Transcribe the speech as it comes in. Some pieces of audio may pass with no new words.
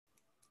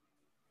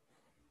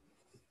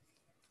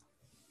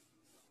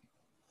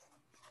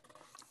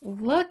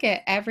Look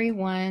at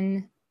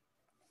everyone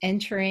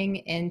entering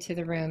into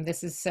the room.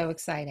 This is so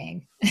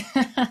exciting.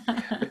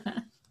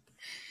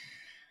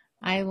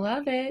 I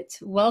love it.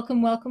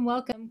 Welcome, welcome,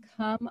 welcome.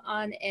 Come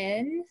on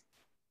in.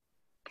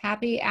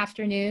 Happy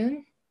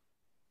afternoon.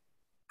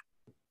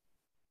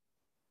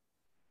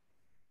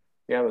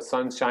 Yeah, the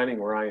sun's shining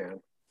where I am.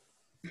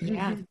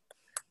 Yeah,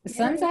 the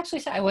sun's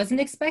actually, I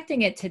wasn't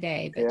expecting it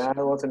today, but Yeah,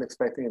 I wasn't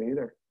expecting it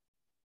either.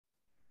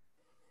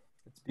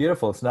 It's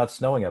beautiful. It's not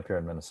snowing up here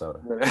in Minnesota.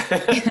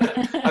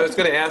 I was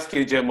going to ask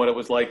you, Jim, what it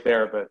was like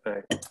there, but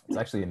It's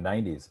actually in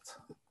 90s.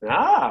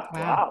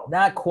 wow.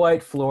 Not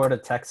quite Florida,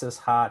 Texas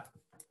hot,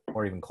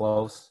 or even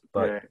close,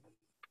 but Yeah.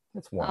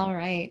 it's warm. all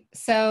right.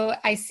 So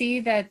I see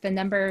that the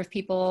number of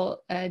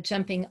people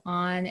jumping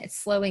on, it's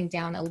slowing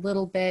down a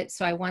little bit.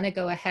 So I want to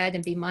go ahead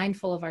and be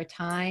mindful of our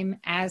time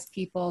as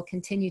people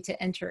continue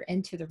to enter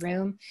into the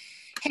room.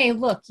 Hey,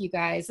 look, you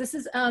guys, this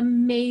is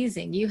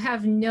amazing. You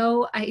have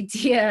no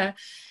idea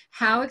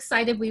how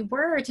excited we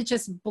were to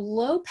just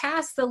blow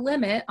past the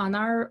limit on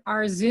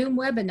our Zoom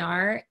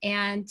webinar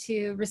and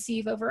to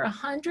receive over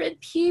 100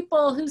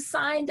 people who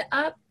signed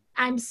up.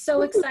 I'm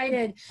so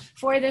excited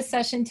for this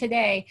session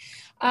today.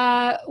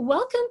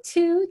 Welcome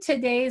to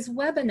today's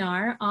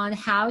webinar on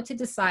how to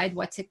decide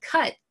what to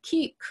cut,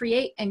 keep,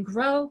 create, and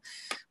grow,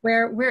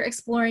 where we're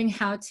exploring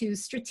how to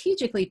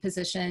strategically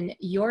position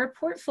your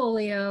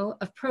portfolio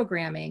of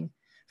programming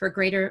for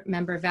greater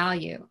member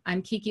value.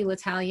 I'm Kiki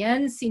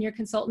L'Italien, Senior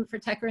Consultant for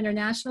Techer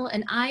International,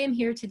 and I am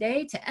here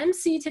today to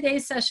MC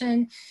today's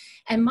session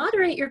and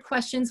moderate your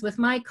questions with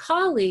my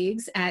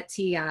colleagues at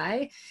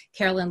TI,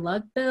 Carolyn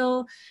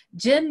Lugbill,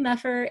 Jim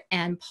Meffer,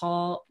 and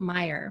Paul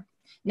Meyer.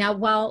 Now,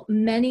 while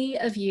many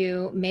of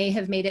you may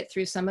have made it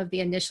through some of the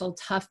initial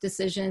tough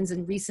decisions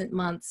in recent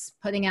months,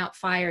 putting out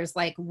fires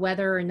like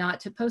whether or not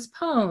to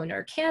postpone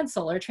or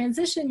cancel or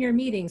transition your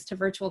meetings to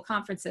virtual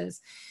conferences,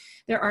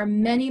 there are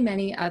many,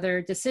 many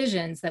other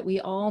decisions that we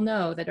all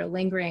know that are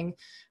lingering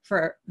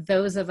for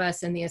those of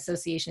us in the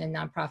association and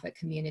nonprofit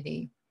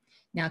community.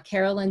 Now,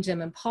 Carolyn,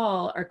 Jim, and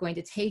Paul are going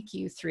to take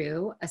you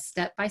through a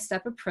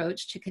step-by-step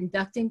approach to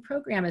conducting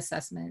program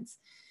assessments.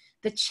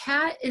 The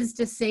chat is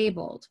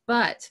disabled,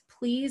 but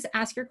please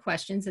ask your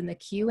questions in the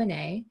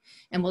Q&A,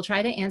 and we'll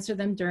try to answer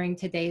them during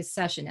today's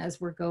session as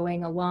we're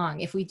going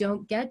along. If we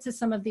don't get to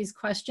some of these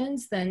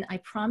questions, then I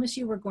promise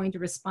you we're going to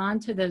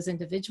respond to those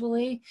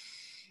individually.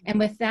 And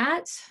with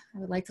that, I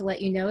would like to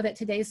let you know that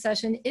today's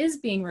session is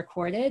being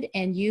recorded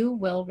and you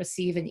will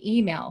receive an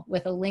email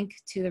with a link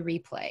to the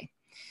replay.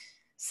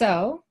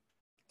 So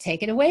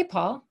take it away,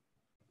 Paul.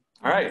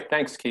 All right.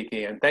 Thanks,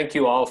 Kiki. And thank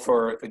you all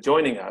for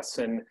joining us.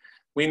 And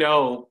we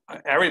know,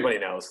 everybody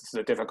knows this is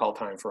a difficult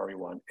time for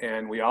everyone.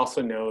 And we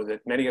also know that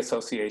many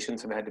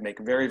associations have had to make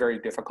very, very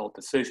difficult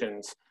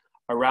decisions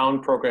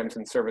around programs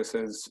and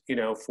services,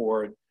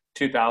 for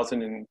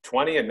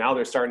 2020, and now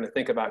they're starting to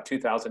think about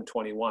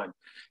 2021.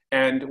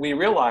 And we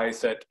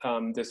realize that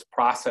this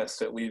process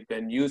that we've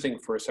been using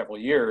for several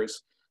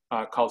years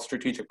called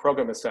strategic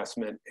program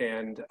assessment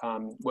and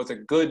was a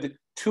good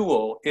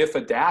tool, if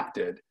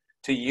adapted,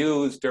 to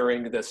use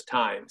during this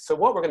time. So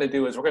what we're going to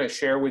do is we're going to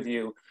share with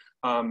you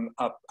an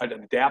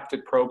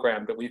adapted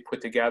program that we've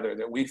put together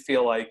that we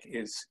feel like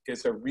is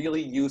a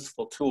really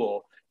useful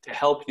tool to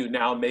help you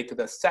now make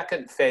the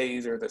second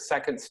phase or the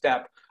second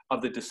step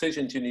of the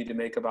decisions you need to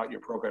make about your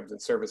programs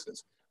and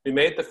services. We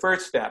made the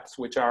first steps,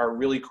 which are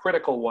really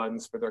critical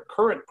ones for their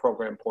current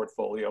program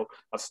portfolio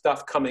of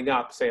stuff coming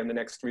up, say in the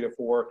next 3 to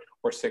 4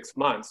 or 6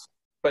 months.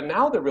 But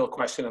now the real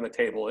question on the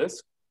table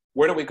is,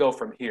 where do we go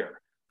from here?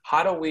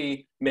 How do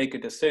we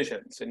make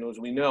decisions? And as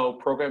we know,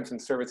 programs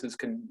and services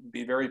can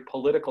be very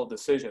political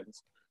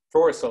decisions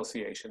for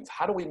associations.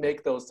 How do we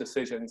make those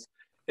decisions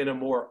in a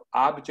more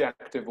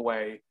objective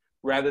way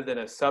rather than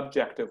a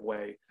subjective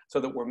way so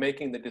that we're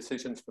making the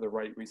decisions for the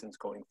right reasons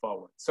going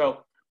forward?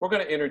 So we're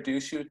going to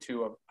introduce you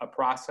to a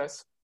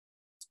process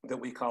that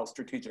we call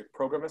strategic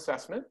program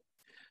assessment.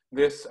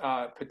 This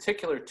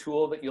particular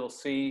tool that you'll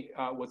see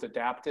was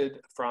adapted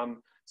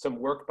from some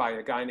work by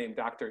a guy named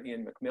Dr.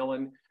 Ian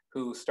McMillan,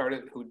 who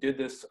did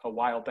this a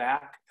while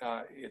back.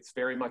 It's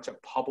very much a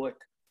public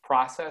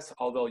process,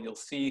 although you'll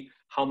see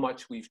how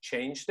much we've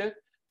changed it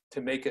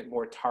to make it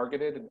more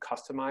targeted and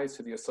customized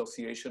to the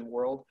association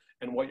world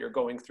and what you're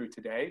going through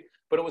today.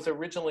 But it was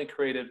originally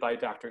created by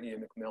Dr.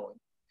 Ian McMillan.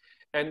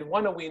 And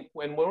one of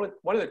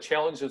the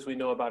challenges we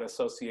know about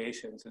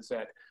associations is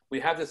that we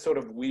have this sort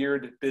of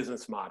weird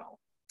business model.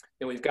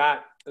 And we've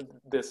got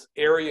this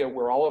area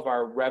where all of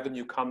our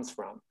revenue comes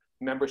from,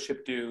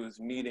 membership dues,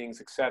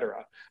 meetings, et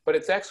cetera, but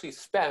it's actually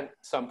spent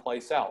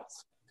someplace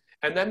else.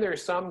 And then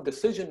there's some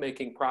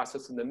decision-making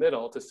process in the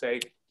middle to say,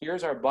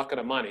 here's our bucket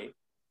of money,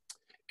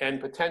 and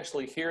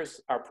potentially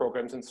here's our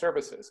programs and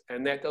services.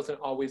 And that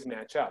doesn't always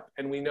match up.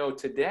 And we know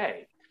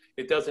today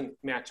it doesn't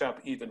match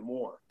up even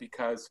more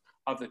because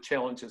of the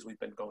challenges we've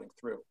been going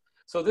through.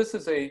 So this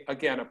is,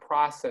 again, a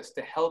process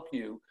to help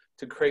you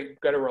to create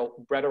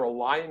better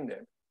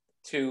alignment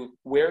to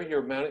where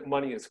your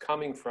money is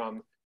coming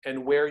from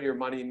and where your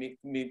money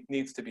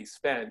needs to be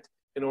spent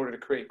in order to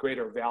create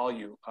greater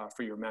value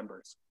for your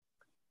members.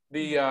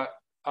 The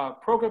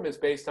program is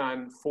based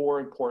on 4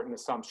 important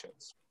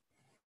assumptions.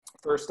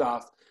 First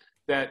off,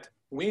 that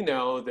we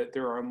know that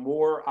there are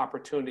more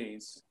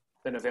opportunities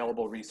than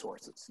available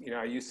resources. You know,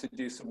 I used to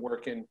do some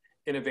work in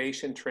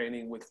innovation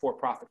training with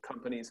for-profit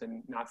companies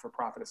and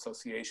not-for-profit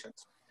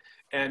associations.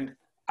 And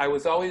I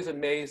was always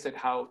amazed at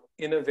how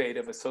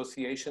innovative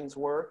associations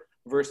were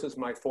versus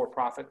my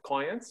for-profit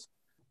clients,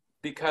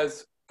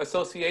 because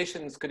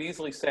associations could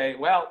easily say,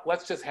 well,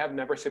 let's just have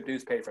membership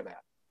dues pay for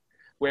that.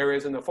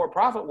 Whereas in the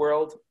for-profit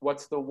world,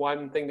 what's the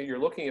one thing that you're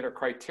looking at or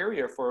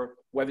criteria for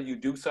whether you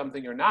do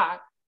something or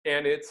not?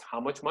 And it's how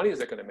much money is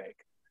it going to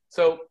make?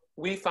 So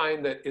we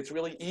find that it's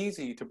really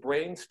easy to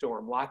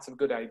brainstorm lots of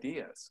good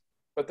ideas.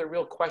 But the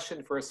real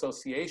question for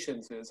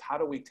associations is, how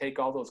do we take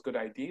all those good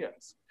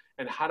ideas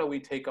and how do we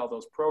take all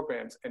those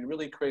programs and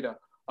really create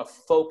a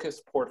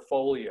focused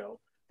portfolio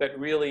that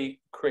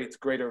really creates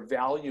greater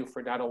value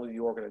for not only the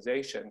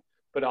organization,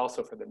 but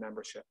also for the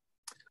membership?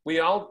 We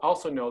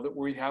also know that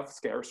we have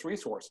scarce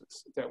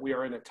resources, that we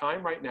are in a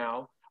time right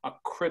now, a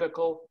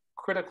critical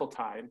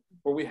time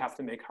where we have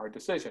to make hard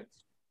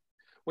decisions.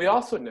 We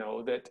also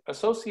know that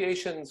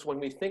associations, when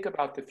we think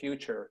about the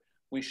future,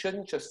 we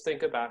shouldn't just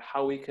think about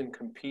how we can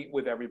compete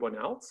with everyone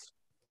else,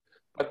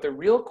 but the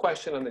real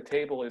question on the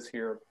table is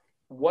here,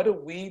 what do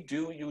we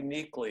do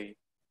uniquely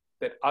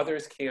that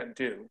others can't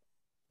do?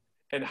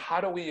 And how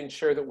do we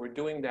ensure that we're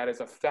doing that as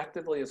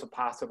effectively as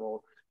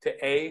possible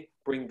to A,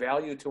 bring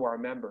value to our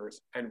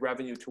members and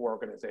revenue to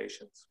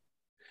organizations?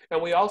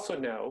 And we also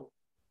know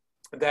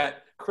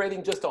that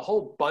creating just a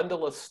whole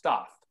bundle of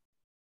stuff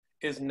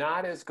is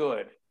not as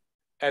good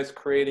as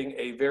creating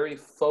a very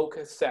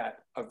focused set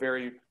of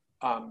very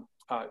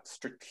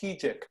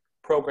strategic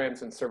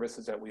programs and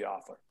services that we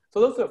offer. So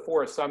those are the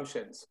 4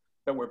 assumptions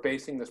that we're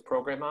basing this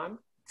program on.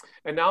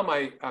 And now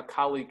my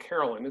colleague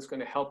Carolyn is going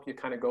to help you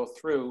kind of go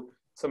through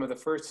some of the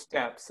first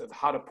steps of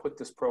how to put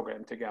this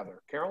program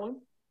together. Carolyn?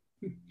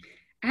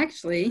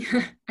 Actually,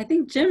 I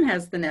think Jim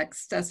has the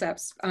next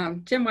steps.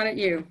 Jim, why don't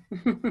you?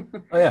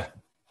 Oh yeah,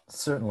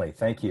 certainly.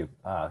 Thank you,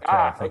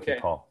 Carolyn. Thank you,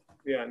 Paul.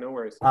 Yeah, no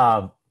worries.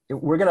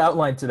 We're going to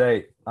outline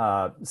today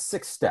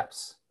 6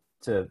 steps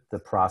to the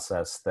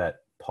process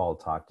that Paul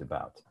talked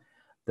about.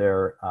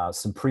 There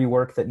some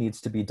pre-work that needs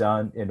to be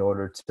done in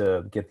order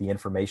to get the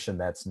information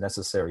that's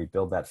necessary,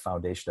 build that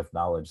foundation of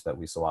knowledge that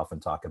we so often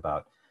talk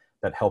about,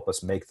 that help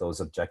us make those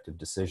objective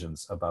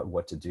decisions about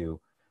what to do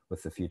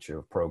with the future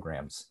of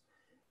programs.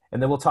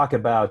 And then we'll talk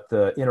about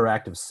the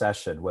interactive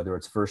session, whether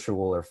it's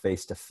virtual or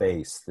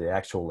face-to-face, the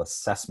actual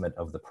assessment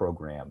of the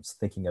programs,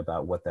 thinking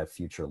about what that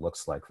future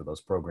looks like for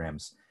those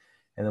programs.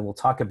 And then we'll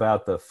talk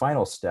about the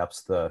final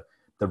steps, the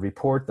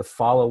report, the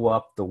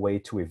follow-up, the way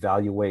to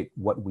evaluate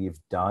what we've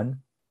done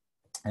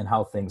and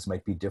how things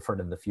might be different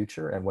in the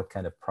future and what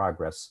kind of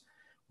progress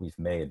we've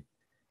made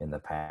in the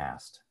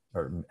past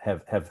or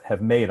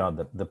have made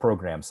on the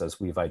programs as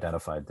we've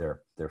identified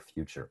their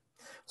future.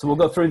 So we'll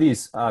go through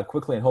these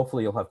quickly, and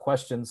hopefully you'll have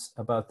questions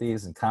about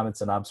these and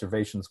comments and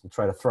observations. We'll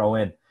try to throw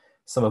in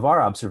some of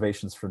our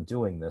observations from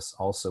doing this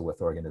also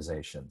with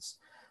organizations.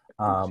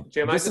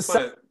 Jim, I just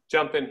want to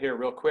jump in here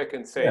real quick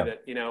and say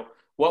that, you know,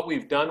 what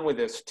we've done with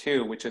this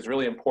too, which is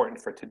really important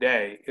for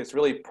today, is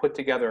really put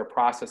together a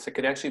process that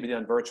can actually be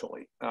done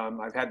virtually.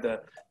 I've had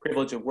the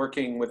privilege of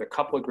working with a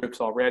couple of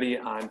groups already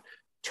on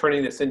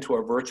turning this into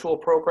a virtual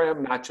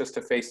program, not just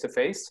a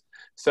face-to-face.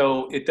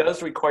 So it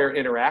does require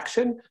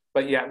interaction,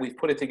 but yet we've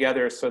put it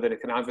together so that it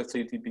can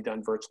obviously be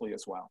done virtually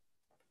as well.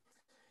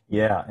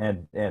 Yeah,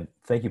 and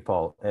thank you,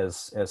 Paul.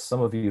 As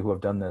some of you who have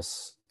done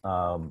this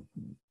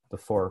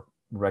before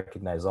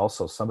recognize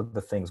also some of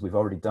the things we've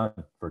already done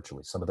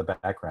virtually, some of the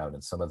background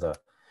and some of the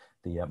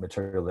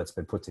material that's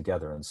been put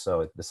together. And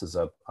so this is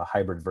a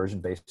hybrid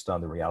version based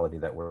on the reality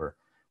that we're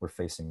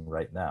facing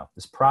right now.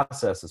 This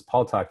process, as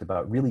Paul talked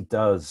about, really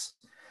does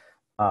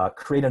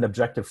create an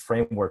objective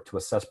framework to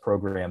assess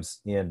programs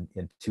in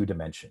 2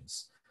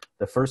 dimensions.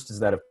 The first is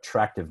that of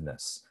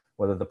attractiveness,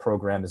 whether the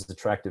program is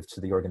attractive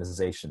to the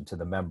organization, to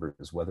the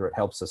members, whether it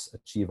helps us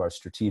achieve our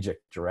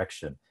strategic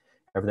direction.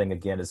 Everything,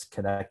 again, is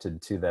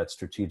connected to that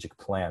strategic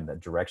plan, that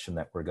direction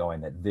that we're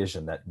going, that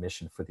vision, that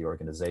mission for the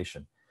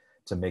organization,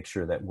 to make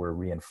sure that we're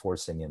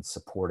reinforcing and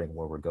supporting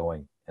where we're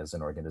going as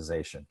an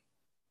organization.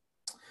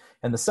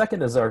 And the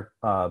second is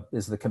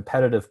is the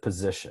competitive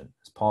position.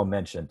 As Paul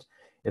mentioned,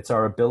 it's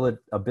our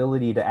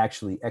ability to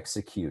actually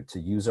execute, to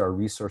use our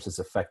resources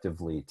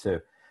effectively,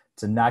 to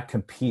not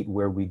compete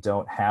where we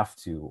don't have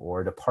to,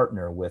 or to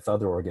partner with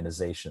other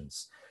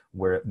organizations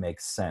where it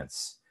makes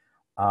sense.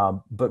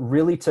 But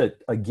really to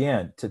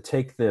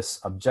take this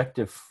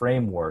objective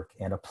framework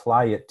and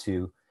apply it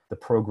to the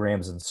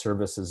programs and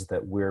services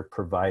that we're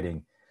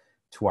providing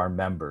to our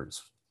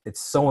members.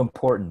 It's so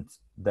important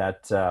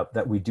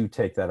that we do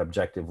take that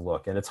objective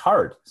look. And it's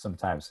hard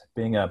sometimes.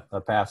 Being a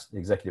past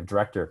executive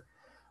director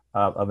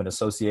of an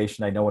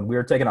association, I know when we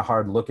were taking a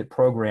hard look at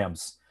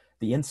programs,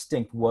 the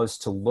instinct was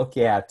to look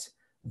at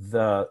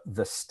the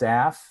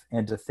staff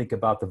and to think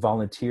about the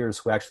volunteers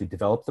who actually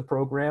develop the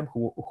program,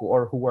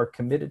 who are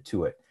committed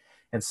to it.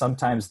 And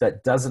sometimes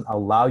that doesn't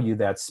allow you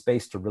that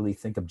space to really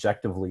think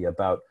objectively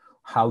about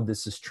how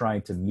this is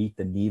trying to meet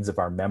the needs of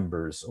our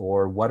members,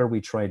 or what are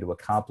we trying to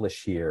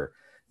accomplish here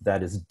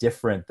that is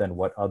different than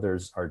what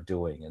others are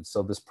doing. And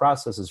so this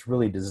process is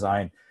really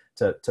designed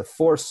to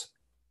force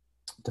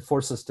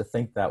us to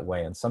think that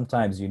way. And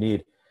sometimes you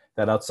need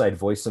that outside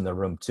voice in the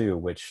room too,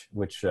 which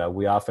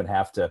we often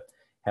have to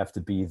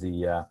be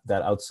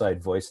that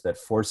outside voice that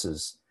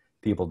forces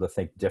people to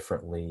think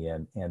differently,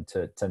 and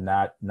to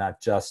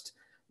not just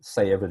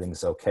say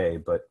everything's okay,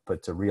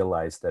 but to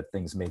realize that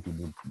things maybe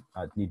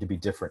need to be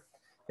different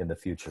in the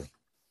future.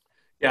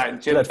 Yeah,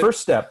 and Jim, so that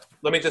first step.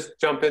 Let me just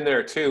jump in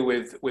there too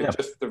with Yeah.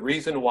 just the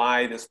reason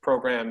why this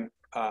program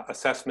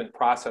assessment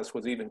process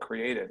was even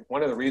created.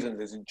 One of the reasons,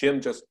 as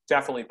Jim just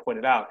definitely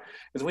pointed out,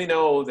 is we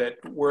know that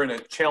we're in a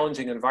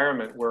challenging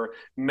environment where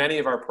many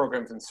of our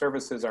programs and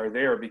services are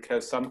there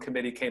because some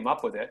committee came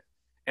up with it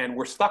and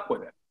we're stuck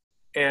with it.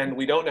 And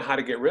we don't know how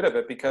to get rid of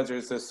it because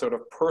there's this sort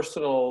of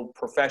personal,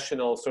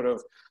 professional sort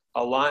of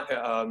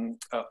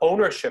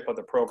ownership of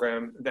the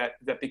program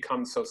that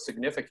becomes so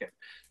significant.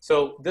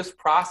 So this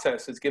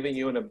process is giving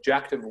you an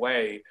objective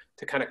way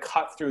to kind of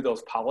cut through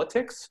those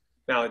politics.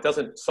 Now, it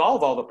doesn't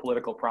solve all the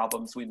political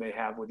problems we may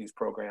have with these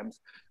programs,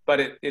 but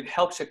it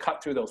helps you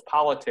cut through those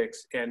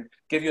politics and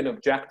give you an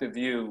objective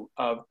view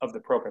of the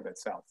program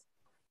itself.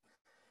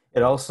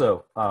 It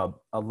also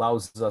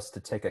allows us to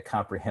take a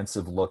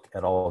comprehensive look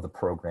at all of the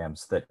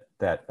programs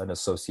that an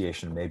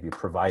association may be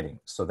providing,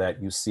 so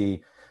that you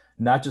see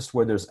not just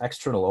where there's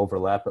external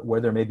overlap, but where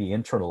there may be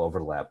internal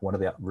overlap. One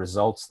of the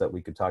results that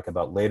we could talk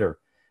about later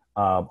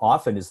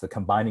often is the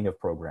combining of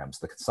programs,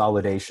 the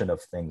consolidation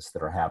of things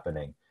that are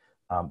happening,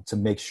 to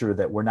make sure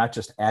that we're not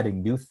just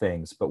adding new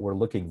things, but we're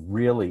looking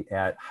really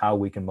at how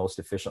we can most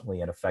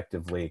efficiently and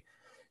effectively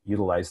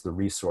utilize the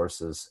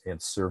resources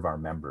and serve our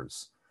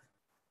members.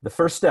 The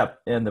first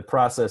step in the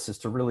process is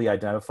to really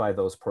identify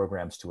those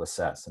programs to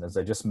assess. And as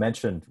I just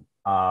mentioned,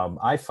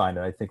 I find,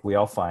 and I think we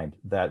all find,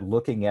 that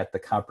looking at the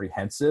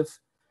comprehensive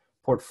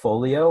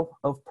portfolio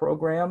of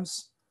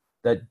programs,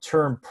 that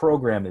term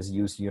program is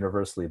used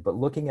universally, but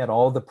looking at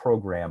all the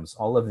programs,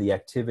 all of the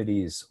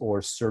activities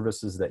or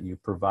services that you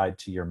provide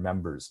to your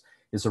members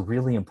is a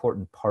really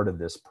important part of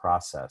this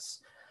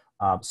process.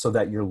 So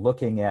that you're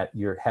looking at,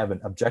 you have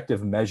an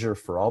objective measure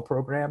for all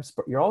programs,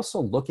 but you're also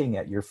looking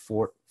at your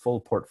full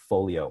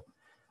portfolio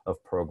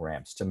of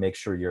programs to make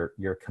sure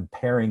you're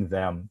comparing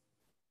them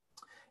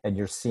and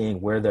you're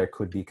seeing where there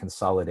could be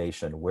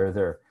consolidation, where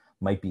there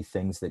might be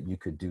things that you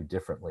could do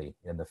differently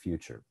in the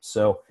future.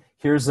 So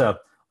here's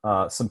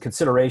some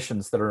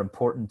considerations that are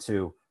important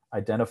to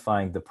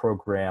identifying the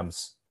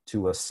programs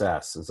to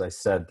assess. As I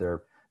said,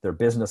 they're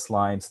business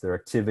lines, their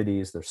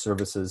activities, their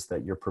services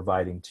that you're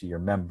providing to your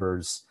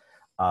members.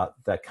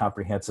 That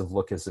comprehensive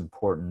look is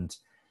important.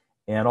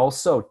 And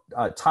also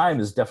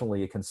time is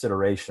definitely a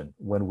consideration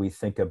when we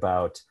think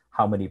about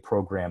how many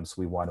programs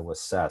we want to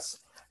assess.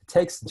 It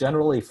takes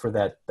generally for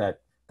that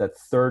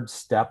third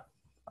step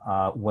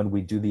when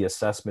we do the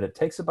assessment, it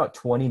takes about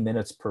 20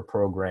 minutes per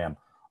program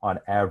on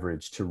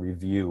average to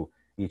review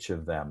each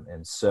of them.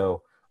 And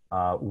so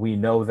we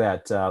know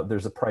that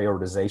there's a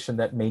prioritization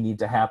that may need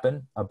to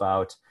happen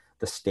about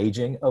the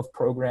staging of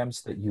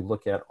programs that you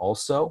look at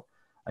also.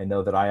 I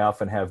know that I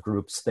often have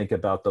groups think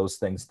about those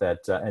things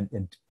that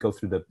and go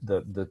through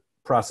the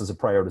process of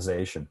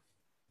prioritization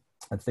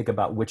and think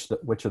about which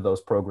of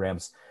those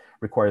programs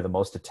require the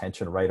most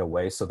attention right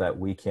away, so that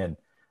we can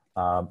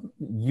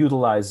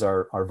utilize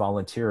our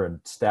volunteer and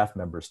staff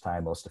members'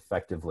 time most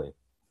effectively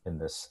in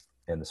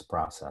this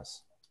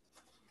process.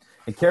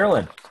 And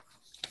Carolyn,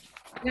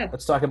 Yeah.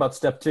 Let's talk about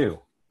step 2.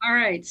 All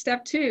right,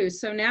 step 2.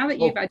 So now that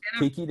you've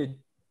identified. Kiki,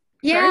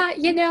 Yeah,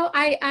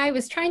 I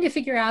was trying to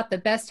figure out the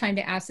best time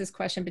to ask this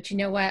question, but you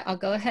know what? I'll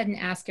go ahead and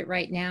ask it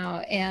right now.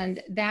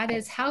 And that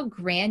is, how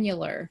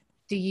granular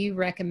do you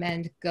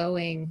recommend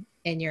going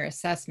in your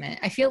assessment?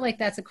 I feel like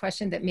that's a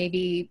question that may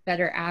be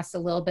better asked a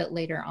little bit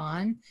later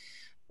on,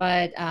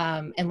 but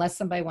unless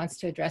somebody wants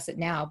to address it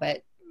now,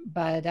 but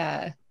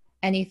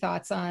any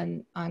thoughts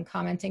on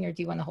commenting, or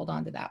do you want to hold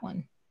on to that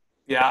one?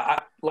 Yeah,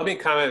 let me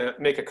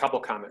make a couple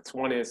comments.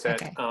 One is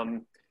that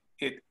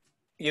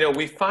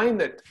we find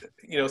that,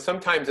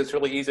 sometimes it's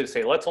really easy to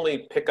say, let's only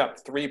pick up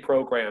 3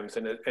 programs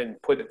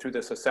and put it through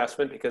this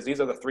assessment because these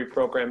are the 3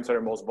 programs that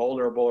are most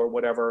vulnerable or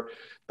whatever.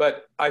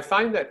 But I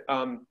find that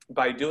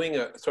by doing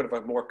a sort of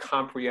a more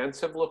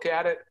comprehensive look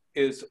at it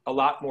is a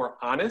lot more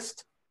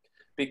honest,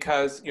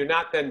 because you're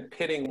not then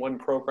pitting one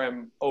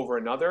program over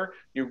another.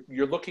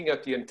 You're looking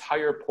at the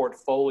entire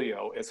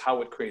portfolio as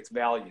how it creates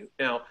value.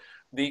 Now,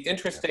 the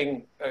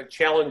interesting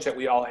challenge that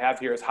we all have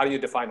here is, how do you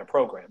define a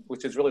program,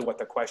 which is really what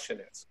the question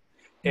is.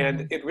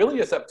 And it really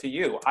is up to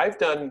you. I've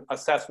done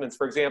assessments.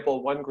 For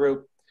example, one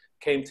group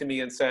came to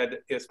me and said,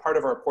 as part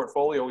of our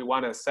portfolio, we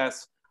want to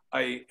assess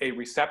a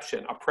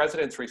reception, a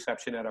president's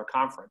reception at our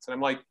conference. And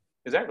I'm like,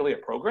 is that really a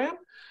program?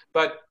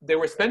 But they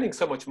were spending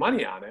so much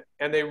money on it,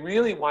 and they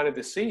really wanted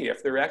to see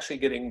if they're actually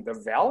getting the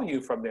value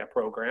from that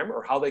program,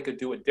 or how they could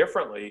do it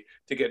differently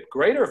to get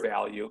greater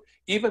value,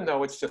 even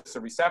though it's just a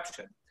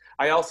reception.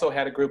 I also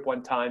had a group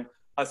one time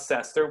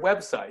assess their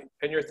website.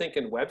 And you're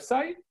thinking,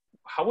 website?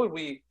 How would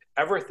we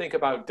ever think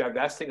about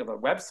divesting of a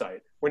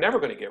website? We're never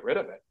going to get rid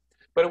of it.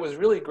 But it was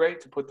really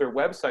great to put their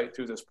website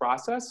through this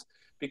process,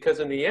 because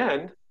in the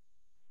end,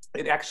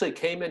 it actually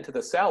came into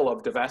the cell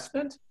of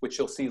divestment, which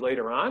you'll see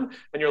later on.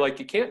 And you're like,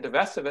 you can't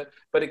divest of it,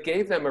 but it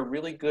gave them a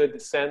really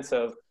good sense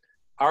of,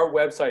 our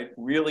website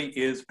really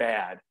is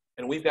bad,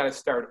 and we've got to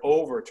start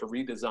over to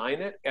redesign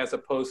it, as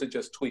opposed to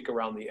just tweak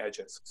around the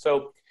edges.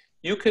 So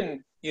you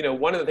can,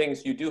 one of the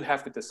things you do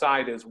have to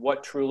decide is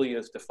what truly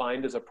is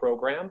defined as a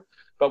program,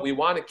 but we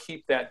want to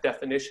keep that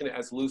definition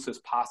as loose as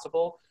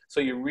possible.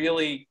 So you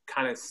really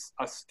kind of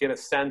get a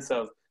sense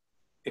of,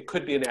 it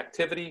could be an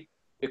activity,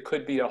 it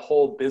could be a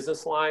whole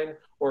business line,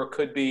 or it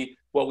could be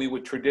what we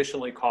would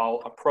traditionally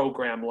call a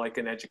program, like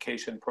an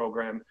education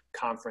program,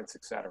 conference,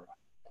 et cetera.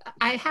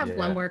 I have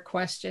one more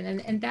question,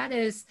 and that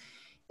is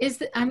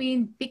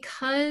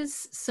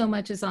because so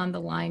much is on the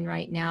line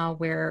right now,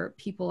 where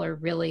people are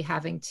really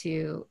having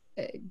to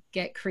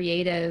get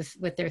creative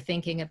with their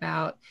thinking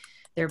about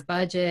their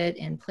budget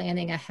and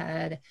planning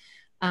ahead.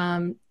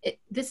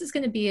 This is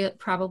going to be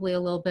probably a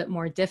little bit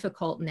more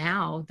difficult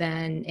now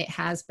than it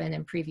has been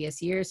in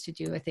previous years to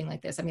do a thing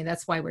like this.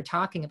 That's why we're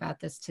talking about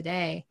this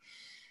today.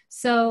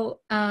 So,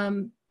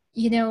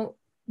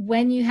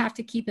 when you have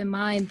to keep in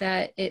mind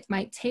that it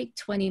might take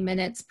 20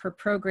 minutes per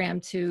program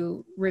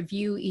to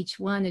review each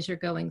one as you're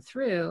going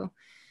through,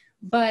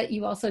 but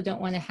you also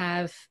don't want to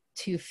have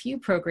too few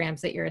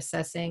programs that you're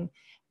assessing,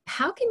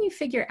 how can you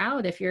figure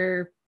out if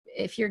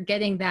you're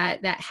getting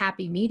that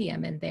happy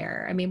medium in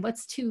there?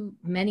 What's too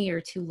many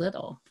or too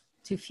little,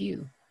 too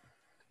few?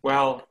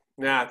 Well,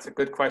 it's a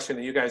good question,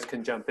 and you guys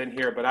can jump in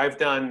here, but I've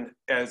done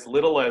as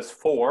little as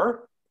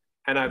 4,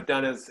 and I've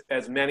done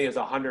as many as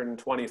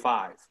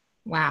 125.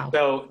 Wow.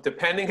 So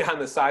depending on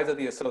the size of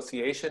the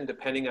association,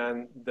 depending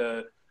on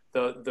the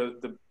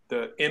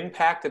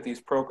impact of these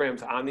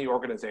programs on the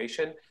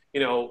organization,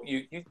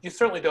 you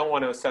certainly don't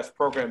want to assess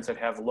programs that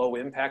have low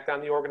impact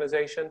on the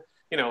organization.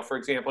 For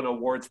example, an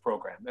awards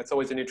program. That's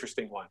always an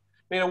interesting one.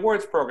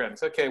 Awards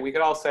programs, okay, we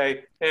could all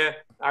say,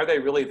 are they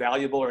really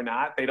valuable or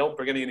not? They don't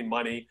bring in any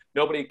money.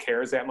 Nobody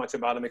cares that much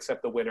about them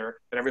except the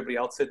winner, and everybody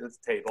else sitting at the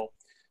table.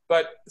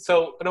 But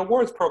so an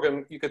awards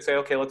program, you could say,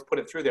 okay, let's put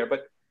it through there.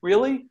 But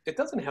really, it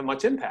doesn't have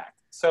much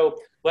impact. So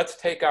let's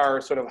take our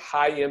sort of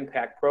high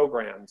impact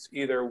programs,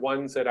 either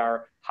ones that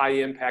are high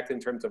impact in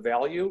terms of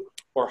value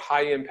or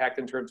high impact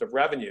in terms of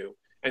revenue,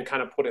 and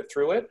kind of put it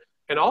through it.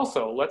 And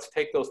also, let's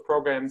take those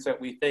programs that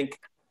we think,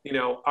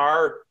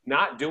 are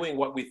not doing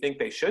what we think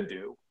they should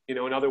do. In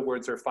other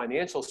words, their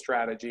financial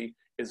strategy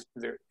is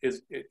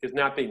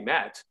not being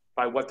met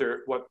by what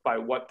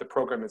the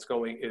program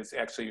is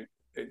actually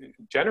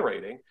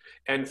generating,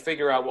 and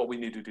figure out what we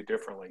need to do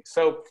differently.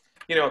 So,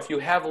 if you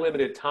have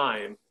limited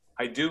time,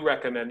 I do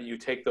recommend that you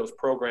take those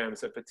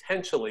programs that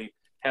potentially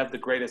have the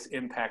greatest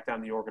impact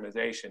on the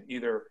organization,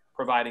 either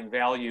providing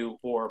value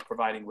or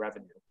providing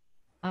revenue.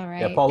 All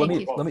right. Yeah, Paul, let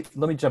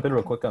me jump in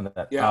real quick on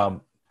that. Yeah.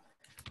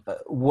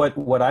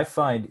 What I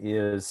find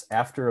is,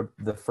 after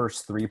the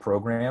first 3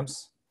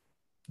 programs,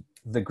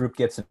 the group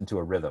gets into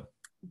a rhythm.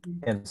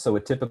 Mm-hmm. And so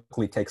it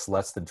typically takes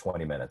less than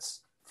 20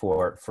 minutes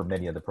for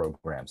many of the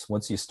programs.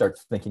 Once you start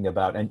thinking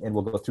about, and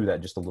we'll go through that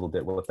in just a little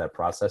bit, what that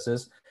process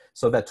is.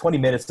 So that 20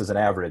 minutes is an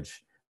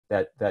average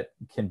that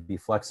can be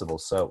flexible.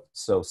 So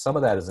some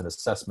of that is an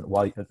assessment,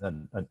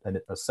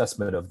 an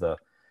assessment of the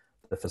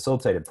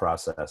facilitated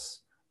process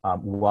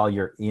while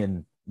you're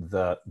in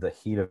the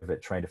heat of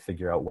it, trying to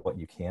figure out what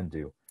you can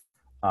do.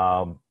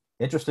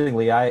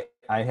 Interestingly, I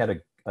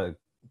had a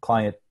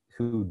client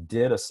who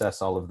did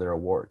assess all of their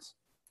awards.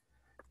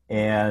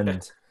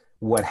 And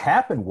what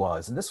happened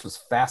was, and this was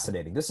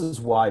fascinating, this is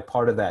why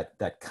part of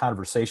that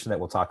conversation that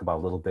we'll talk about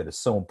a little bit is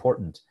so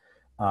important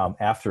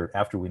after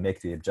we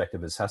make the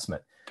objective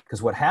assessment.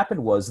 Because what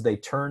happened was, they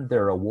turned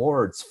their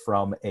awards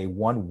from a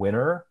one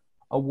winner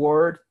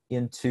award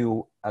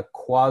into a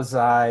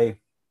quasi,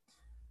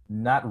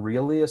 not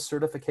really a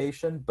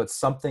certification, but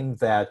something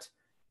that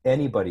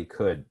anybody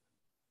could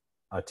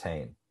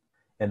attain.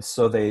 And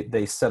so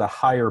they set a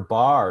higher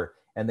bar,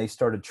 and they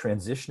started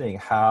transitioning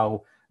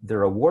how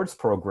their awards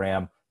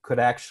program could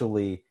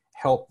actually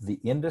help the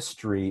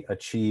industry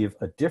achieve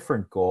a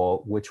different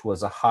goal, which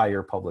was a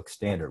higher public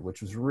standard,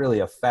 which was really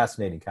a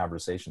fascinating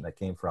conversation that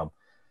came from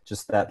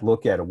just that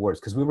look at awards,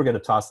 because we were going to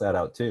toss that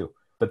out too.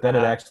 But then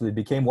it actually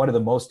became one of the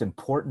most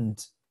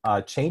important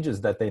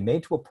changes that they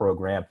made to a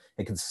program,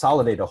 and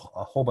consolidate a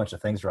whole bunch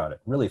of things around it.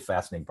 Really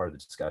fascinating part of the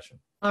discussion.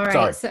 All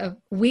right. So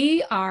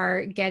we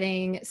are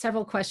getting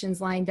several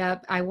questions lined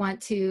up. I want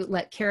to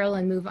let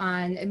Carolyn move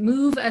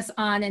us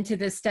on into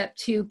the step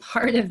 2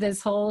 part of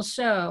this whole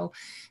show,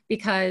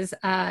 because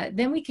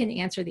then we can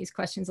answer these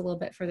questions a little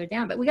bit further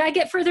down, but we got to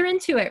get further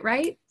into it,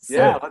 right? So,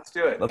 yeah, let's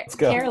do it. Let's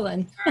go.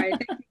 Carolyn. All right,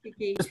 thank you,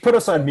 Kiki. Just put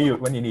us on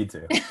mute when you need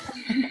to.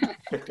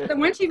 So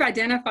once you've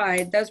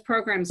identified those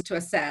programs to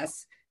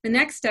assess, The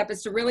next step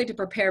is to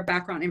prepare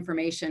background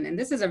information. And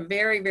this is a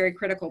very, very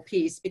critical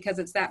piece because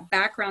it's that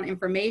background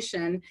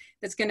information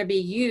that's going to be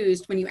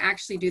used when you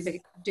actually do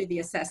the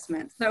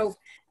assessment. So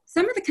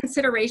some of the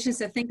considerations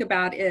to think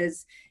about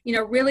is,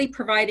 really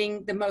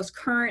providing the most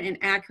current and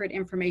accurate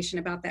information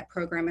about that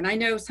program. And I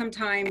know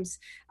sometimes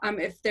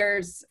if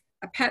there's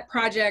a pet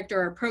project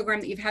or a program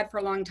that you've had for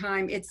a long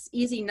time, it's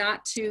easy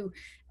not to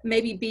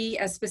maybe be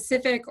as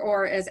specific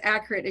or as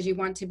accurate as you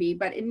want to be,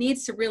 but it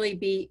needs to really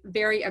be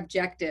very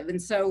objective.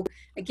 And so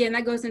again,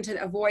 that goes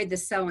into avoid the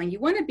selling. You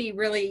want to be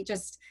really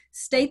just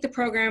state the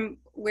program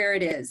where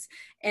it is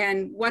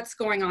and what's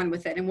going on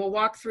with it. And we'll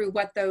walk through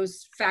what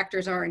those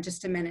factors are in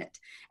just a minute.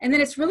 And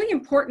then it's really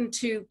important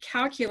to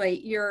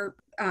calculate your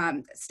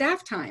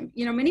staff time.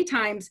 Many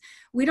times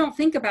we don't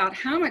think about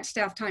how much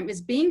staff time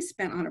is being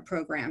spent on a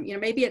program.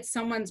 Maybe it's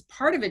someone's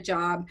part of a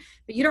job,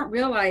 but you don't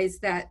realize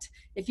that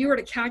if you were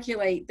to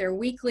calculate their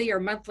weekly or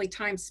monthly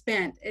time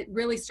spent, it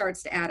really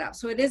starts to add up.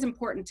 So it is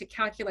important to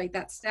calculate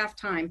that staff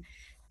time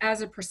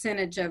as a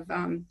percentage of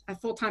a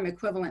full-time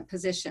equivalent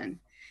position.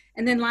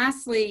 And then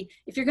lastly,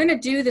 if you're going to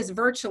do this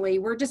virtually,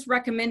 we're just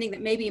recommending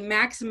that maybe a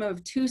maximum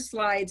of 2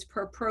 slides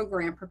per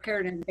program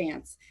prepared in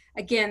advance.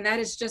 Again, that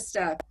is just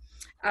a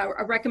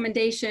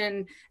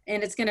recommendation,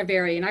 and it's going to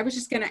vary. And I was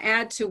just going to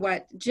add to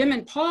what Jim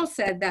and Paul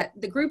said, that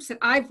the groups that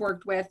I've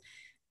worked with,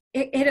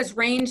 it has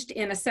ranged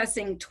in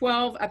assessing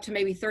 12 up to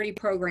maybe 30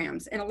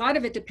 programs. And a lot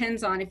of it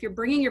depends on if you're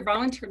bringing your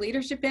volunteer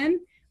leadership in,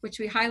 which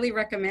we highly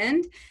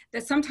recommend,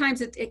 that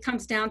sometimes it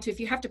comes down to if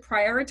you have to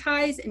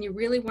prioritize and you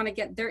really want to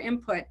get their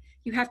input,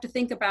 you have to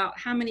think about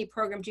how many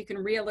programs you can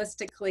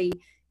realistically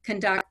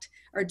conduct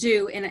or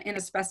do in a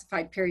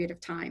specified period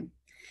of time.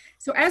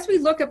 So as we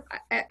look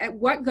at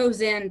what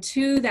goes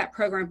into that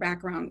program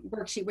background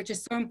worksheet, which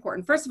is so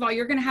important, first of all,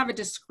 you're going to have a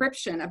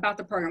description about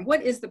the program.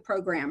 What is the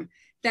program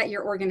that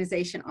your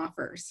organization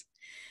offers?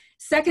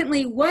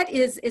 Secondly, what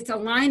is its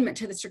alignment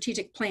to the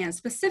strategic plan?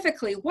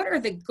 Specifically, what are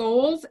the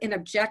goals and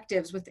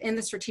objectives within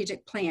the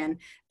strategic plan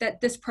that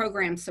this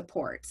program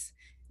supports?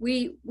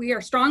 We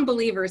are strong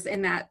believers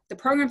in that the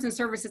programs and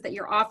services that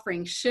you're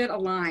offering should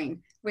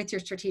align with your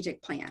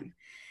strategic plan.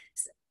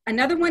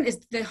 Another one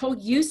is the whole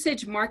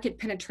usage market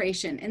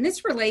penetration, and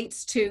this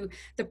relates to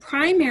the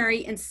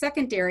primary and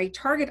secondary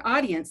target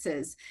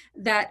audiences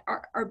that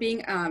are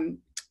being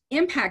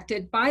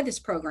impacted by this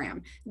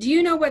program. Do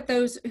you know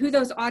who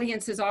those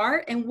audiences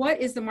are, and what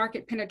is the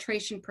market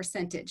penetration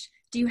percentage?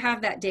 Do you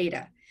have that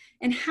data?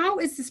 And how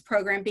is this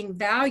program being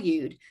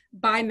valued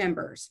by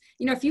members?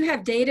 If you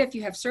have data, if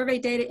you have survey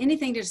data,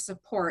 anything to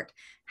support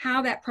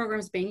how that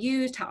program is being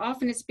used, how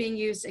often it's being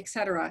used,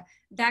 etc.,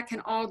 that can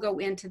all go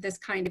into this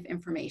kind of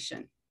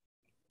information.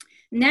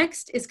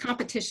 Next is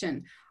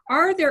competition.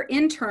 Are there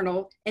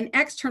internal and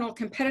external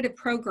competitive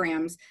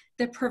programs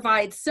that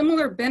provide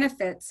similar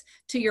benefits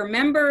to your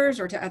members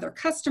or to other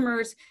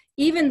customers,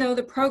 even though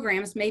the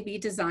programs may be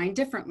designed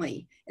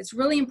differently? It's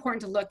really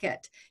important to look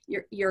at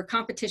your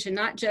competition,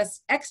 not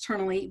just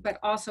externally, but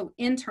also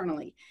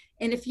internally.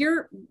 And if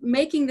you're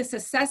making this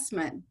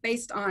assessment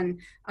based on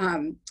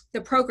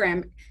the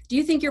program, do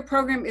you think your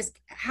program is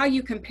how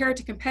you compare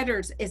to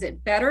competitors? Is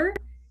it better?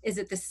 Is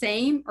it the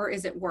same? Or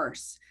is it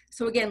worse?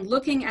 So again,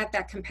 looking at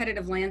that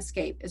competitive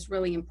landscape is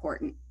really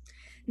important.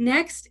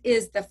 Next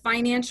is the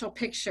financial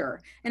picture.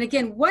 And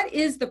again, what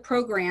is the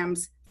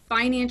program's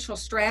financial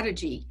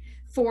strategy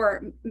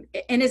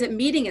and is it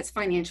meeting its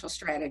financial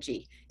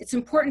strategy? It's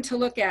important to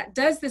look at,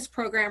 does this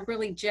program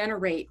really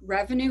generate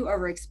revenue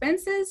over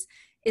expenses?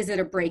 Is it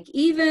a break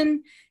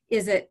even?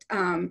 Is it,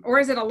 or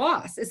is it a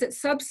loss? Is it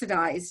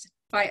subsidized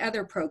by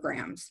other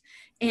programs?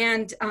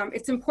 And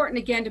it's important,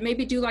 again, to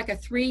maybe do like a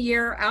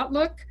 3-year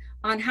outlook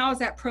on how has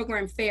that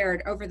program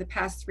fared over the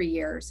past 3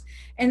 years.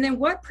 And then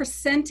what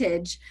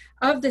percentage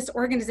of this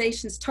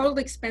organization's total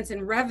expense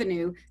and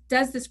revenue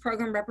does this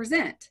program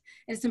represent?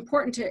 And it's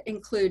important to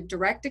include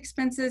direct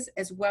expenses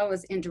as well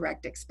as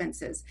indirect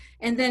expenses.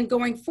 And then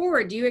going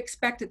forward, do you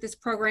expect that this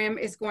program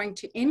is going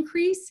to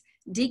increase,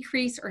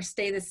 decrease, or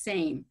stay the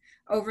same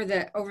over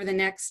the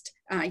next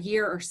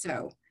year or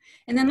so?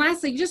 And then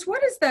lastly, just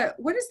what is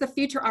the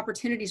future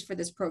opportunities for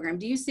this program?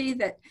 Do you see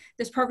that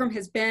this program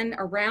has been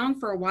around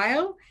for a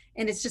while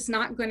and it's just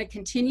not going to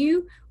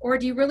continue? Or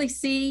do you really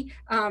see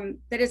that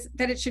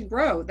it should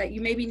grow, that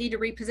you maybe need to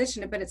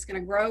reposition it, but it's going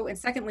to grow? And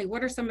secondly,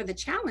 what are some of the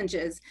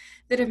challenges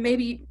that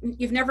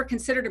you've never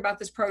considered about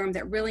this program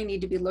that really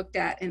need to be looked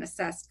at and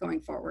assessed going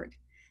forward?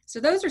 So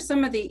those are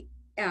some of the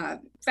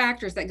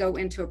factors that go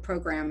into a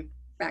program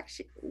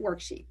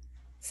worksheet.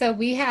 So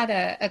we had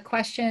a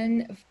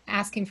question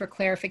asking for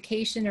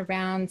clarification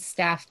around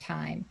staff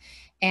time.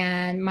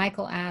 And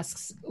Michael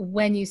asks,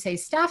 when you say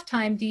staff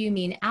time, do you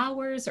mean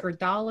hours or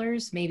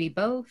dollars, maybe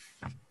both?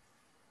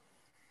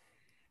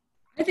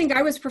 I think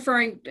I was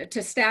preferring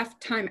to staff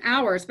time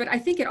hours, but I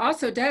think it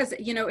also does,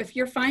 if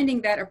you're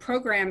finding that a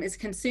program is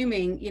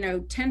consuming,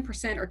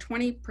 10% or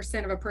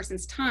 20% of a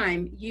person's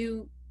time,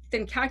 you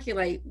then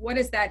calculate what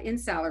is that in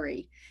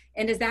salary?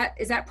 And is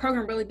that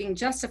program really being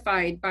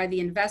justified by the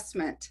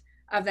investment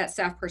of that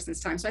staff person's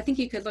time? So I think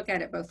you could look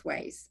at it both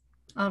ways.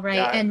 All right.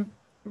 Yeah. And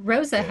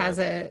Rosa Yeah.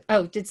 has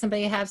oh, did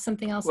somebody have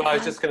something else Well, to I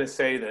was add? just going to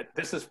say that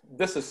this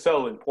is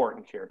so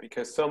important here,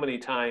 because so many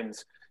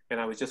times, and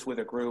I was just with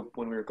a group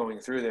when we were going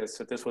through this,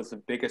 that this was the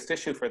biggest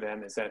issue for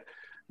them, is that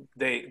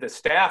the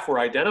staff were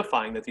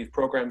identifying that these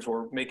programs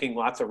were making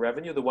lots of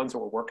revenue, the ones that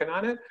were working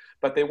on it,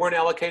 but they weren't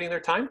allocating their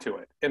time to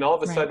it. And all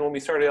of a Right. sudden, when we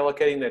started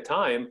allocating their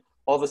time,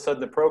 all of a sudden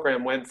the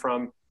program went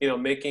from,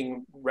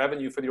 making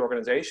revenue for the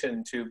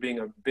organization to being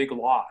a big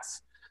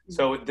loss.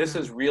 So this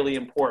is really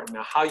important.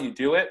 Now, how you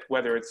do it,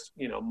 whether it's,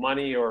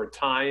 money or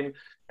time,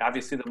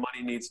 obviously the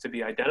money needs to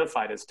be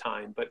identified as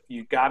time, but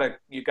you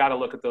gotta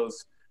look at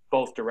those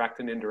both direct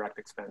and indirect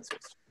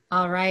expenses.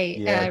 All right.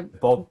 Yeah,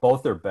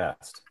 both are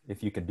best.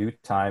 If you can do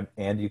time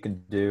and you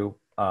can do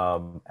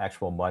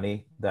actual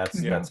money,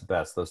 that's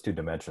best. Those two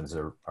dimensions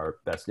are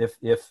best. If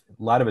a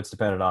lot of it's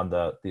dependent on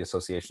the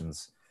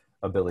association's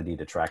ability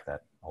to track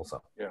that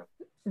also. Yeah.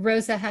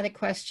 Rosa had a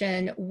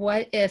question.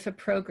 What if a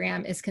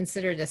program is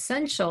considered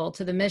essential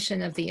to the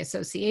mission of the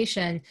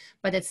association,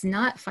 but it's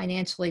not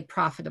financially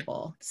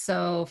profitable?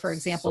 So, for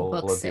example, Soul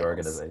book of sales. the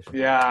organization.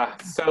 Yeah.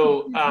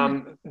 So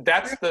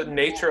that's the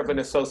nature of an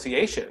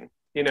association,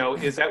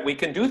 is that we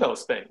can do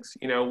those things.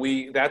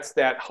 That's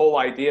that whole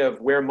idea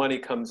of where money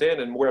comes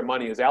in and where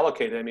money is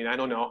allocated. I mean, I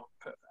don't know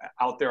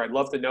out there. I'd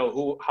love to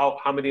know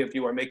how many of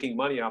you are making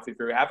money off of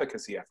your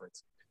advocacy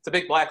efforts. It's a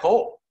big black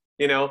hole.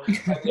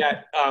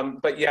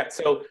 But yet,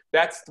 so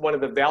that's one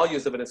of the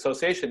values of an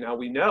association. Now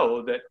we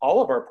know that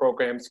all of our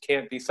programs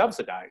can't be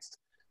subsidized.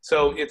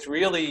 So it's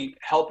really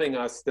helping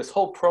us, this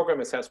whole program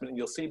assessment, and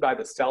you'll see by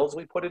the cells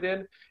we put it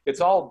in, it's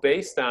all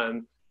based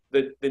on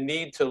the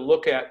need to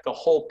look at the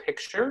whole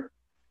picture,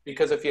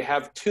 because if you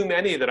have too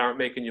many that aren't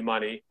making you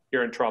money,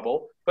 you're in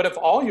trouble. But if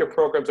all your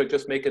programs are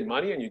just making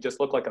money and you just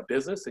look like a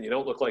business and you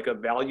don't look like a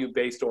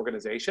value-based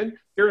organization,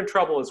 you're in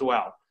trouble as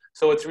well.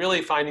 So it's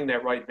really finding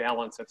that right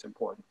balance that's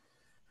important.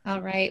 All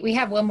right. We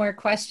have one more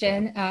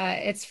question.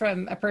 It's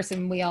from a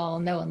person we all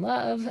know and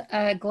love.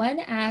 Glenn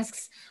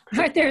asks,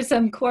 are there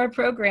some core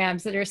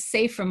programs that are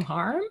safe from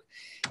harm?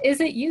 Is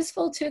it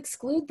useful to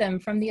exclude them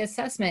from the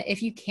assessment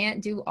if you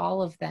can't do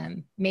all of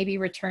them? Maybe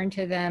return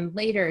to them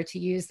later to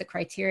use the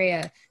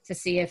criteria to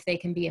see if they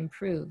can be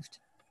improved.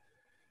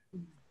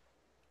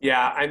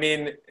 Yeah, I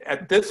mean,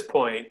 at this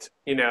point,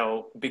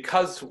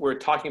 because we're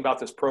talking about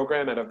this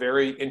program at a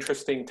very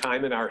interesting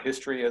time in our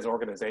history as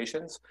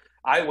organizations,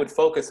 I would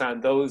focus on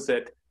those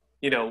that,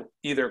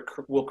 either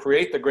will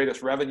create the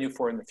greatest revenue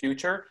for in the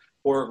future,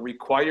 or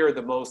require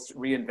the most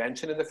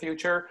reinvention in the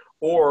future,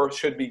 or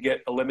should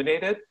get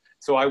eliminated.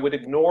 So I would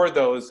ignore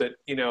those that,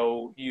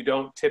 you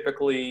don't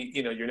typically,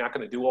 you're not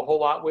going to do a whole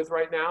lot with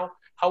right now.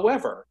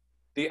 However,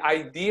 the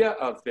idea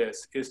of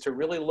this is to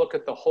really look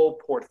at the whole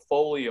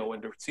portfolio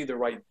and to see the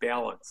right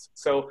balance.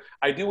 So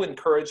I do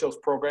encourage those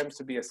programs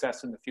to be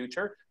assessed in the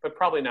future, but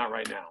probably not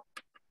right now.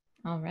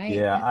 All right.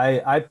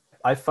 Yeah,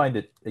 I find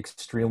it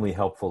extremely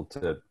helpful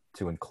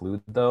to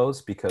include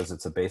those, because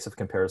it's a base of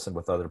comparison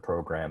with other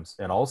programs.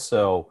 And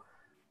also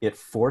it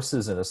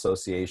forces an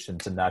association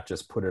to not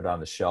just put it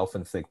on the shelf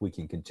and think we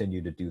can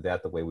continue to do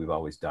that the way we've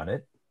always done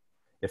it.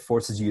 It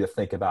forces you to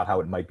think about how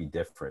it might be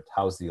different.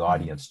 How's the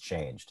audience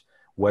changed?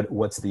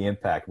 What's the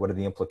impact? What are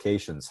the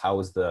implications? How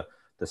is the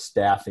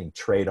staffing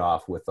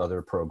trade-off with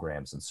other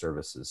programs and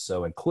services?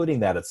 So including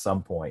that at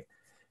some point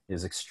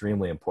is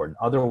extremely important.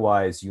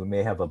 Otherwise, you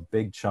may have a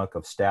big chunk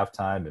of staff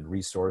time and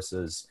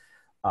resources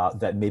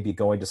that may be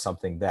going to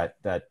something that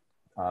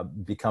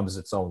becomes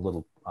its own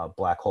little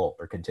black hole,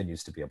 or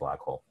continues to be a black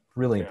hole.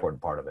 Really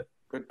important part of it.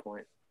 Good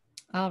point.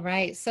 All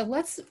right, so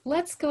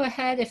let's go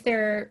ahead. If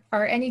there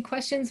are any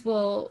questions,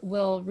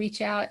 we'll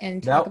reach out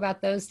and talk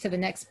about those to the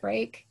next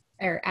break,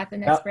 or at the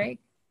next break.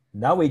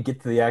 Now we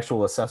get to the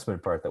actual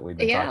assessment part that we've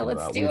been talking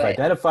about. We've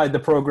identified the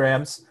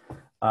programs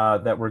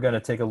that we're going to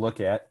take a look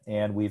at,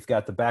 and we've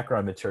got the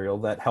background material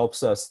that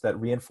helps us, that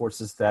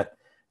reinforces that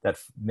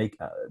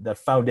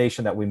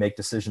foundation that we make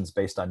decisions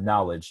based on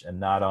knowledge and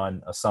not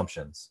on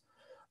assumptions.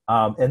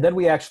 And then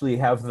we actually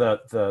have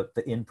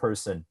the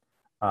in-person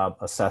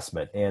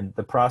assessment, and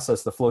the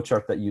process, the flow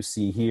chart that you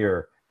see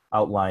here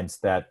outlines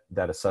that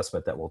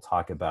assessment that we'll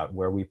talk about,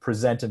 where we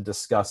present and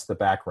discuss the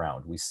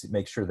background. We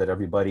make sure that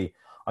everybody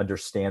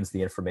understands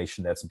the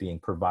information that's being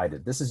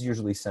provided. This is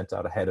usually sent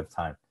out ahead of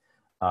time,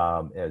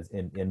 as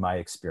in my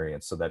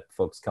experience, so that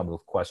folks come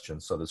with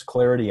questions. So there's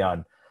clarity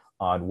on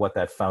what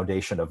that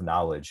foundation of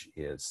knowledge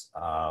is.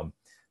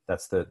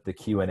 That's the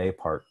Q&A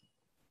part.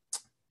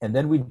 And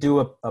then we do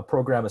a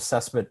program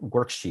assessment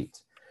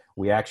worksheet.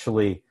 We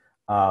actually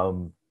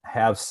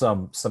have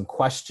some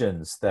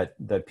questions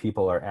that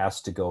people are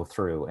asked to go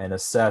through and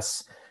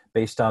assess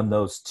based on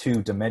those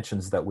two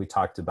dimensions that we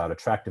talked about,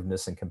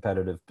 attractiveness and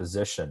competitive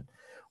position,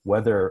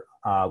 whether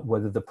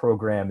the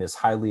program is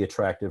highly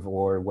attractive,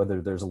 or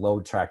whether there's a low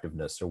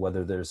attractiveness, or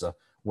whether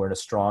we're in a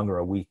strong or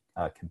a weak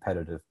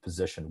competitive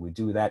position. We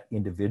do that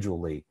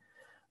individually.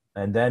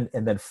 And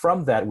then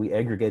from that, we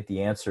aggregate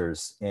the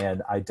answers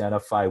and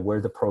identify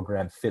where the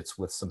program fits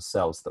with some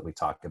cells that we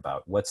talked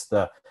about. What's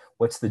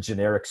the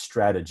generic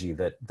strategy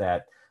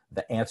that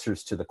the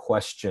answers to the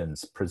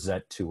questions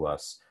present to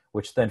us,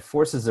 which then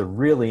forces a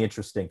really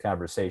interesting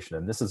conversation.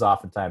 And this is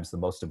oftentimes the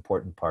most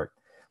important part.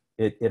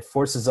 It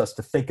forces us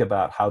to think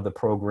about how the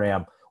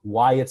program,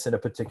 why it's in a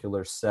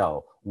particular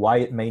cell, why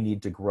it may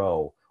need to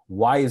grow.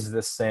 Why is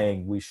this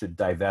saying we should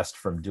divest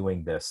from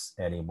doing this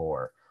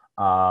anymore?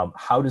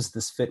 How does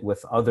this fit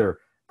with other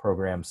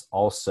programs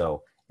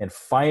also? And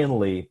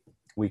finally,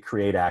 we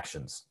create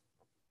actions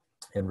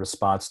in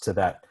response to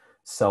that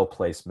cell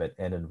placement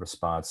and in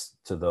response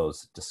to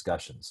those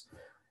discussions.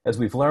 As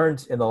we've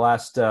learned in the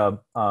last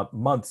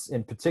months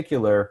in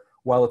particular,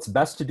 while it's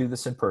best to do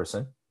this in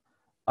person,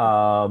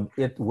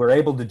 we're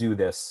able to do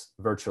this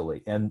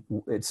virtually. And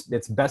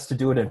it's best to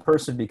do it in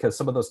person because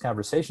some of those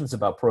conversations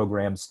about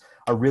programs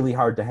are really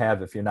hard to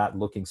have if you're not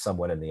looking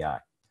someone in the eye.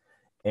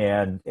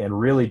 And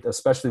really,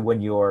 especially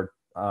when you're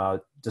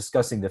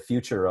discussing the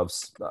future of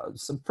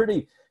some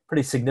pretty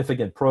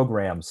significant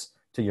programs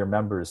to your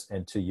members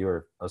and to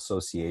your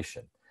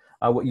association.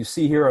 What you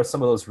see here are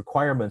some of those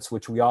requirements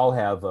which we all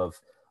have of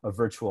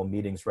virtual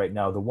meetings right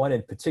now. The one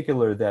in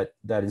particular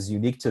that is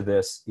unique to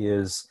this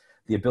is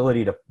the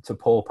ability to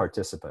poll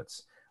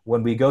participants.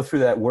 When we go through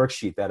that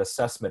worksheet, that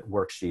assessment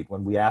worksheet,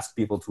 when we ask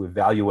people to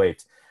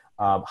evaluate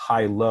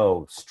high,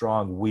 low,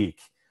 strong, weak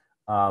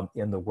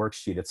in the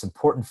worksheet, it's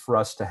important for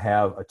us to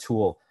have a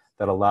tool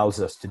that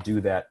allows us to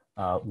do that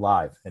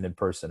live and in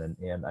person.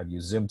 And I've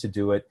used Zoom to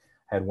do it.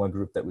 I had one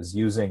group that was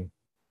using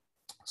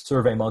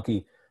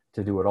SurveyMonkey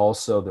to do it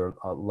also. There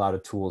are a lot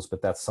of tools,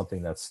 but that's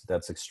something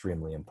that's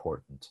extremely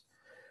important.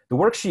 The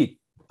worksheet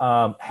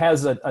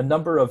has a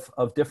number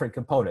of different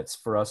components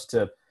for us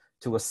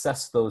to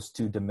assess those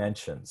two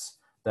dimensions.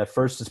 That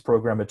first is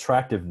program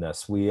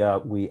attractiveness. We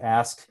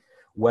ask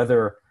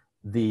whether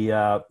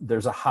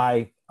there's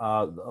a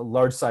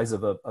large size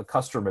of a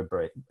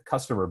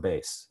customer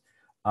base.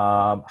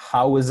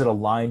 How is it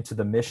aligned to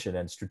the mission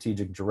and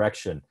strategic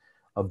direction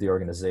of the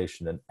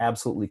organization? An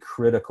absolutely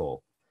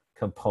critical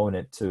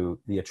component to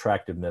the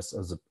attractiveness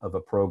of a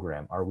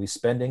program. Are we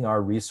spending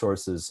our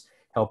resources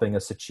helping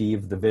us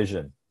achieve the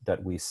vision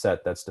that we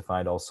set, that's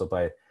defined also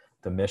by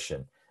the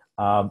mission?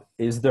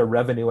 Is there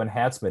revenue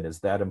enhancement? Is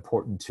that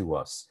important to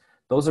us?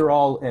 Those are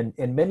all,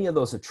 and many of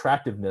those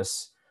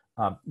attractiveness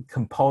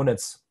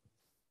components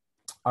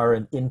are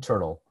an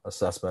internal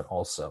assessment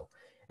also.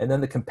 And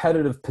then the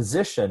competitive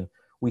position,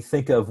 we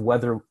think of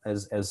whether,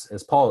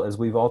 as Paul, as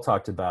we've all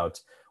talked about,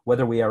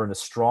 whether we are in a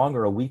strong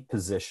or a weak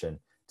position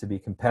to be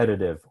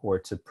competitive or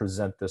to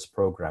present this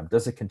program.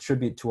 Does it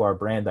contribute to our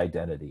brand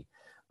identity?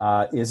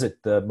 Is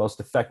it the most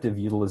effective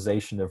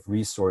utilization of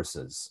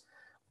resources?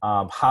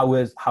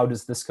 How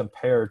does this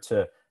compare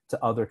to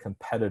other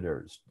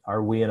competitors?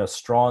 Are we in a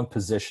strong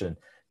position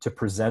to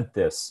present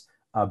this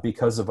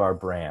because of our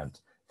brand?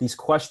 These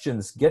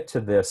questions get to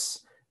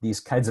these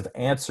kinds of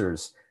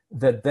answers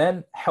that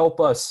then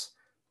help us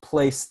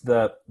place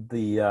the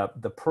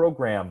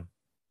program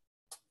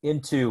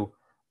into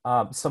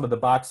some of the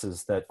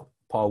boxes that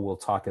Paul will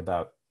talk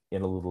about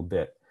in a little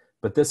bit.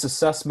 But this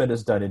assessment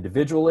is done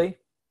individually,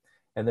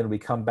 and then we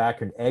come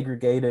back and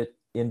aggregate it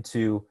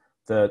into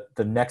the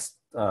next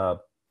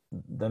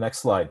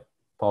slide,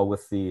 Paul,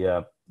 with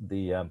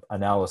the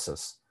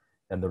analysis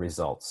and the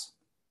resuls.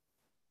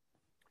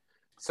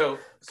 So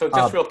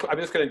just real quick, I'm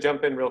just going to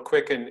jump in real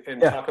quick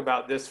and talk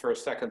about this for a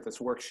second, this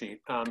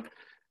worksheet.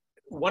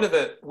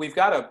 We've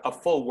got a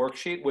full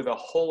worksheet with a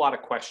whole lot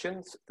of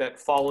questions that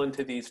fall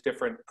into these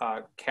different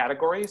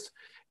categories.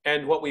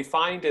 And what we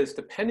find is,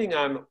 depending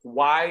on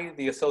why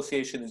the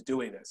association is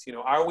doing this,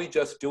 are we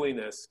just doing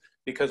this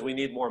because we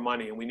need more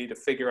money and we need to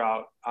figure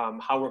out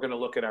how we're going to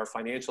look at our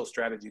financial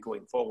strategy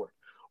going forward?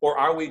 Or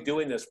are we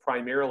doing this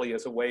primarily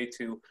as a way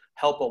to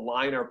help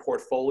align our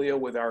portfolio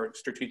with our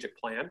strategic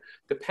plan?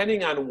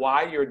 Depending on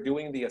why you're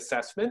doing the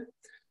assessment,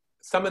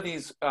 some of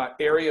these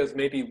areas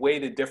may be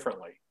weighted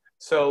differently.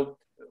 So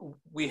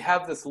we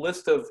have this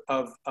list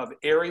of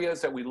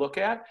areas that we look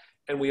at,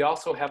 and we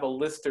also have a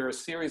list or a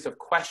series of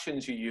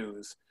questions you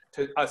use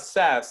to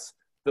assess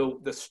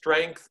the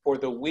strength or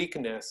the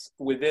weakness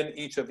within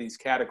each of these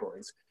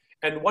categories.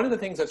 And one of the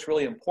things that's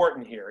really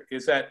important here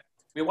is that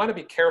we want to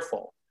be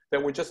careful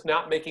that we're just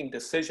not making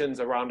decisions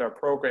around our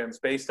programs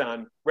based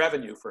on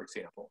revenue, for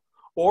example,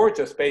 or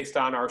just based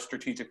on our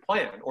strategic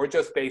plan, or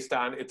just based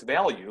on its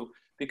value,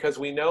 because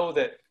we know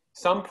that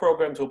some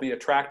programs will be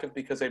attractive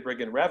because they bring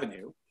in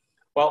revenue,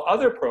 while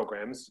other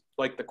programs,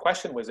 like the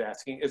question was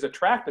asking, is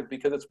attractive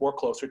because it's more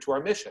closer to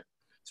our mission.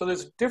 So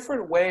there's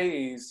different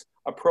ways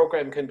a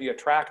program can be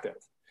attractive.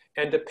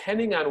 And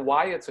depending on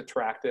why it's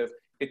attractive,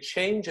 it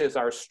changes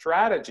our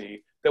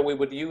strategy that we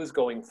would use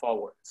going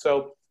forward.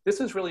 So this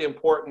is really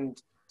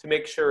important to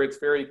make sure it's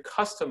very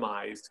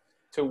customized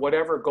to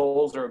whatever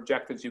goals or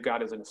objectives you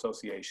got as an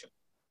association.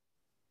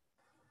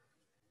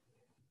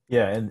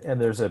 Yeah, and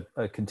there's a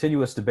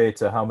continuous debate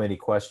to how many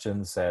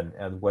questions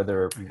and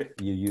whether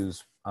you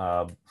use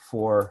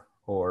 4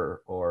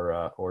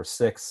 or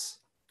 6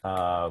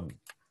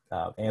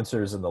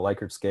 answers in the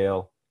Likert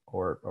scale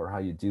or how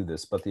you do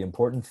this. But the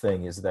important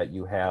thing is that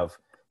you have,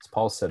 as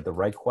Paul said, the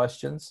right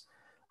questions.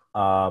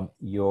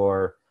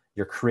 You're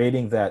You're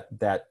creating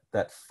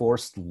that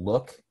forced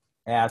look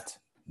at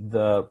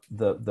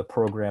the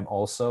program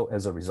also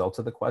as a result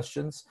of the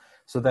questions,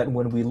 so that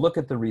when we look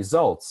at the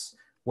results,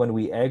 when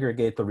we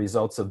aggregate the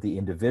results of the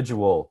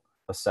individual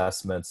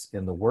assessments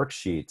in the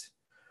worksheet,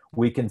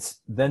 we can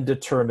then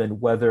determine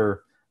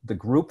whether the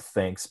group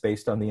thinks,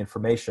 based on the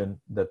information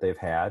that they've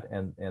had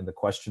and the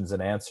questions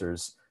and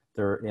answers,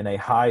 they're in a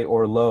high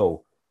or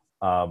low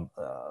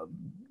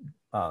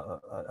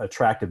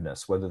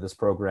attractiveness, whether this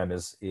program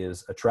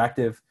is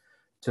attractive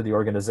to the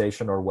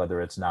organization or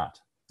whether it's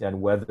not,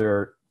 and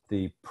whether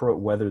the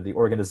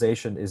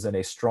organization is in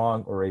a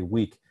strong or a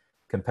weak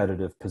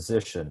competitive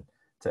position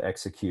to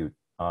execute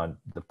on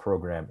the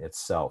program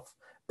itself.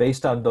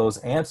 Based on those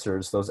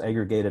answers, those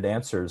aggregated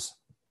answers,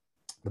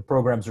 the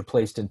programs are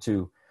placed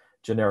into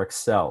generic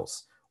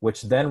cells,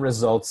 which then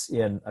results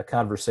in a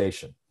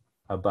conversation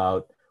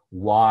about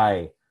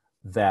why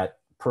that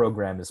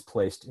program is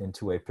placed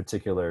into a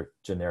particular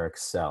generic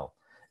cell.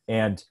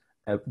 And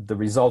the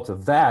result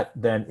of that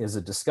then is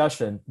a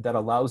discussion that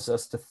allows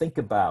us to think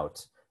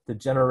about, to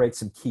generate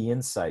some key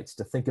insights,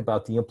 to think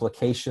about the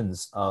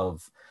implications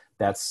of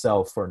that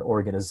cell for an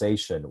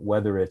organization,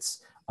 whether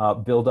it's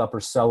build up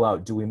or sell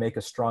out. Do we make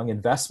a strong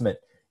investment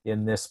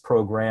in this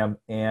program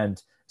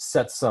and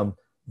set some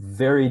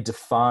very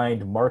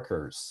defined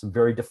markers, some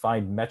very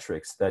defined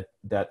metrics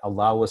that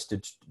allow us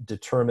to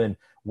determine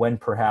when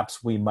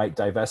perhaps we might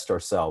divest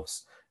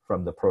ourselves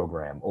from the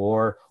program?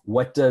 Or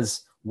what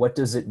does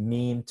it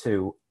mean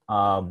to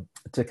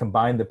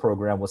combine the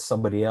program with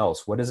somebody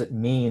else? What does it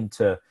mean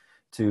to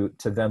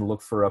then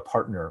look for a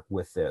partner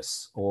with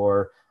this?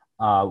 Or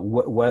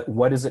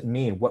what does it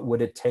mean? What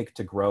would it take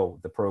to grow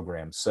the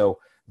program? So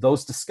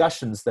those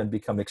discussions then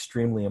become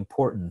extremely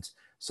important,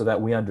 so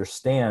that we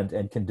understand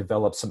and can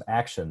develop some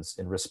actions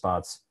in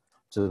response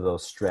to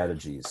those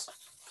strategies.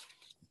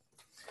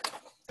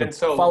 And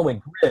so, the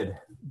following grid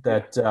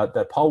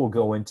that Paul will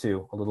go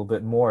into a little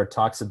bit more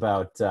talks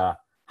about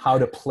how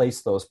to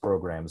place those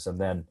programs and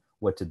then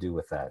what to do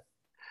with that.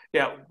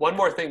 Yeah, one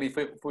more thing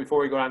before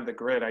we go on to the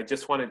grid, I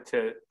just wanted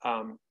to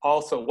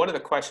also, one of the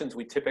questions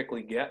we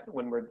typically get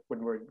when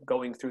we're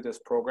going through this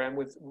program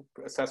with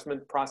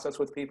assessment process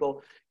with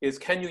people is,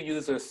 can you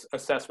use this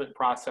assessment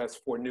process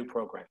for new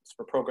programs,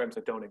 for programs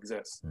that don't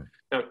exist?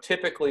 Now,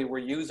 typically we're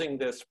using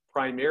this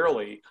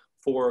primarily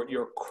for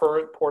your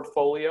current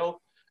portfolio,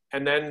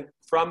 and then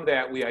from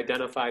that we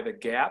identify the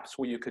gaps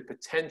where you could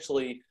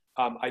potentially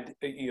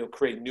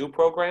create new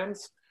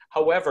programs.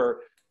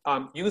 However,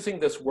 using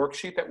this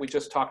worksheet that we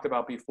just talked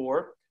about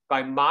before,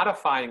 by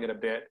modifying it a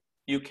bit,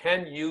 you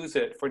can use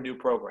it for new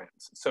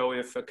programs. So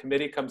if a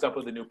committee comes up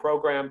with a new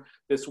program,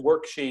 this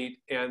worksheet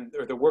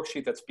or the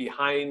worksheet that's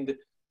behind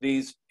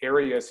these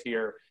areas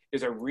here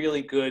is a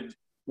really good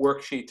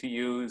worksheet to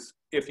use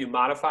if you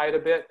modify it a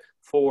bit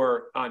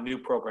for new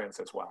programs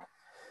as well.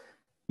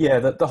 Yeah,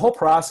 the whole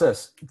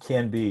process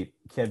can be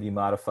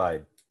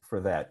modified for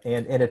that.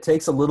 And it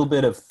takes a little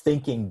bit of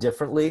thinking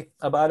differently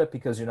about it,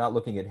 because you're not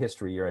looking at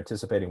history, you're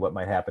anticipating what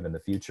might happen in the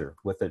future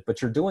with it,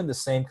 but you're doing the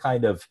same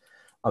kind of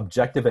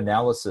objective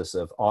analysis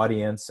of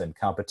audience and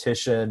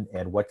competition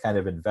and what kind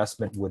of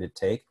investment would it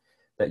take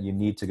that you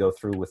need to go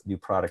through with new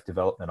product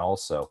development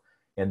also.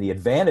 And the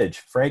advantage,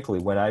 frankly,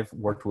 when I've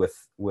worked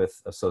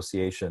with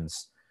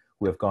associations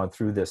who have gone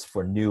through this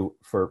for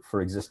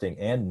existing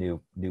and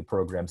new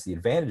programs, the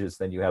advantage is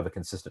then you have a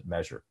consistent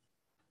measure.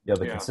 You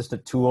have a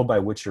consistent tool by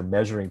which you're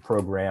measuring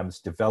programs,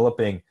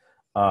 developing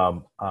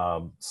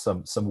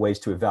some ways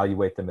to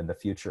evaluate them in the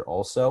future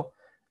also.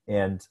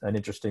 And an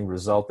interesting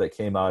result that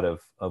came out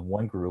of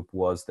one group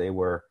was they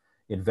were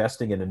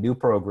investing in a new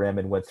program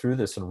and went through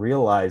this and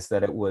realized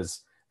that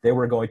they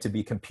were going to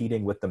be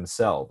competing with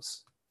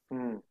themselves.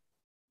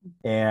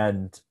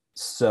 And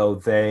so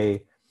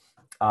they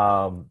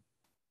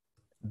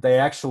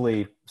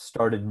actually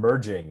started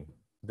merging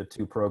the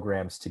two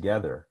programs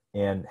together,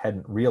 and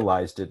hadn't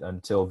realized it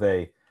until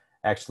they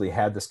actually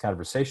had this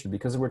conversation,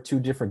 because there were two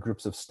different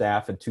groups of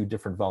staff and two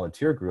different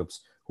volunteer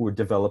groups who were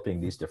developing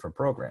these different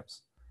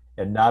programs.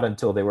 And not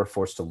until they were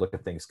forced to look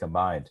at things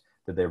combined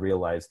did they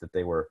realize that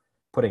they were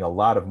putting a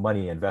lot of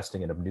money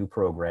investing in a new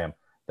program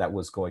that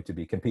was going to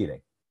be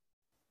competing.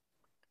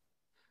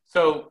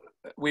 So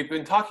we've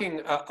been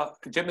talking,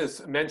 Jim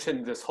has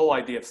mentioned this whole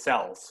idea of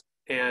cells,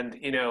 and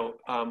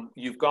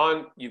you've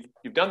done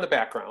the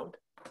background.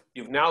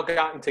 You've now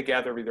gotten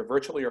together either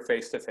virtually or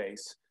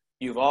face-to-face.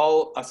 You've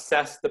all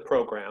assessed the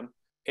program.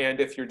 And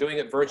if you're doing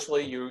it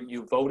virtually,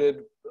 you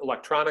voted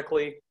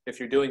electronically. If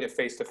you're doing it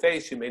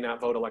face-to-face, you may not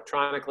vote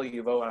electronically.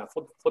 You vote on a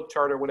flip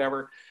chart or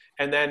whatever.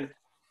 And then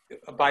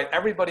by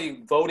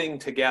everybody voting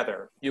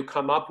together, you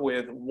come up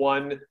with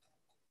one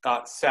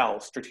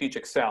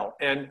strategic cell.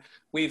 And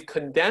we've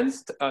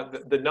condensed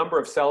the number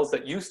of cells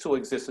that used to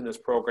exist in this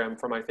program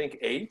from, I think,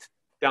 8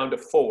 down to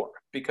 4,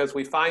 because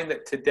we find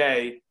that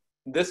today,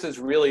 this is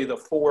really the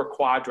 4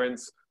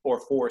 quadrants or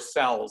 4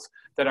 cells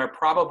that are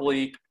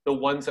probably the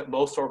ones that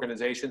most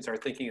organizations are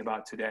thinking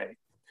about today.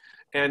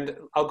 And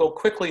I'll go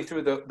quickly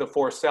through the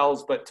 4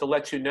 cells, but to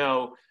let you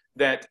know,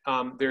 that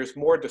there's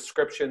more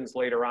descriptions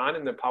later on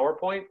in the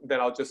PowerPoint that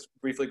I'll just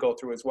briefly go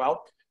through as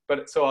well.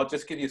 But so I'll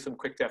just give you some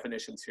quick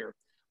definitions here.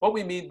 What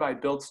we mean by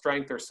build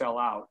strength or sell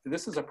out,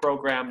 this is a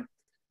program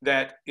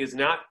that is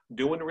not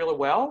doing really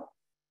well.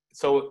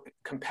 So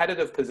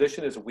competitive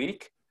position is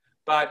weak,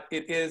 but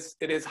it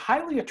is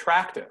highly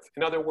attractive.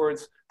 In other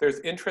words, there's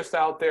interest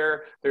out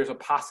there. There's a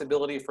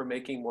possibility for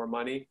making more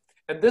money.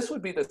 And this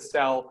would be the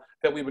sell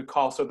that we would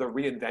call sort of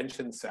the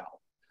reinvention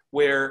sell,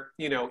 where,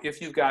 you know,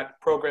 if you've got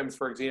programs,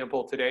 for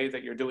example, today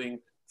that you're doing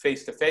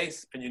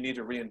face-to-face and you need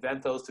to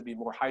reinvent those to be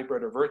more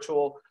hybrid or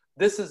virtual,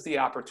 this is the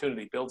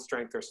opportunity, build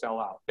strength or sell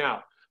out.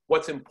 Now,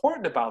 what's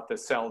important about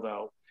this sell,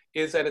 though,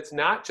 is that it's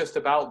not just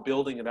about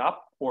building it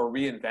up or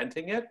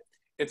reinventing it.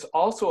 It's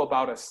also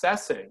about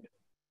assessing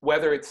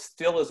whether it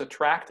still is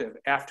attractive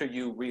after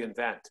you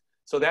reinvent.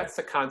 So that's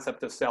the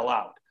concept of sell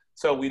out.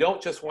 So we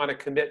don't just want to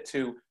commit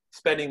to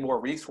spending more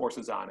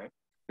resources on it.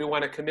 We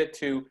want to commit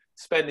to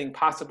spending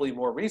possibly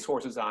more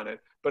resources on it,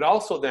 but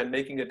also then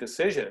making a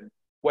decision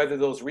whether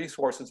those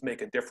resources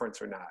make a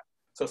difference or not.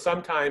 So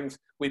sometimes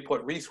we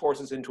put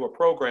resources into a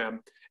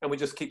program and we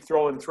just keep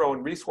throwing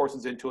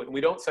resources into it, and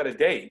we don't set a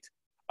date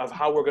of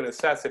how we're going to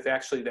assess if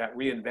actually that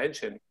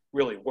reinvention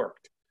really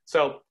worked.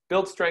 So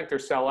build strength or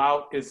sell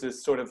out is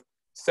this sort of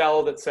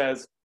sell that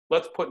says,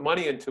 let's put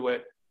money into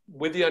it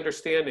with the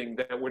understanding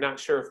that we're not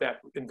sure if that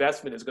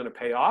investment is going to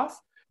pay off,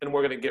 and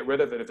we're going to get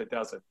rid of it if it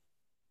doesn't.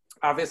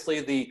 Obviously,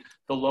 the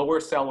lower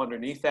sell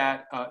underneath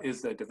that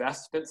is the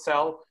divestment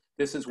sell.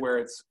 This is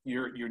where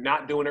you're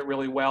not doing it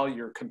really well,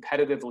 you're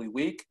competitively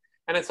weak,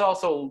 and it's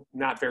also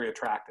not very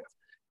attractive.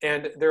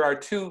 And there are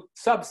two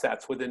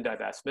subsets within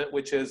divestment,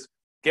 which is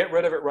get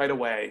rid of it right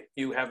away.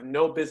 You have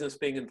no business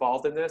being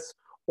involved in this,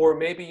 or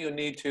maybe you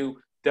need to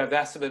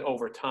divest of it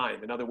over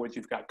time. In other words,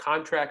 you've got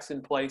contracts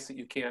in place that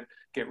you can't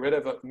get rid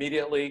of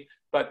immediately,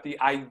 but the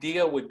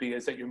idea would be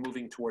is that you're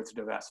moving towards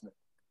divestment.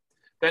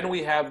 Then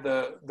we have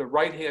the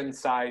right-hand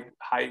side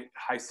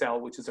high sell,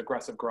 which is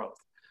aggressive growth,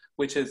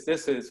 which is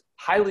this is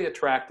highly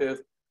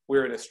attractive.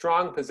 We're in a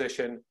strong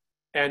position.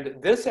 And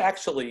this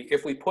actually,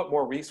 if we put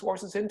more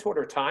resources into it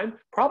or time,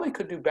 probably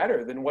could do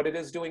better than what it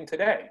is doing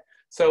today.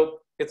 So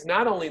it's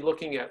not only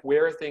looking at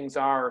where things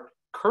are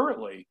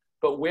currently,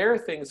 but where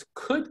things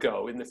could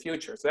go in the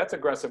future. So that's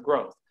aggressive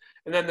growth.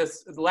 And then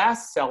this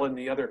last cell in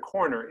the other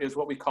corner is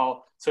what we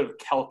call sort of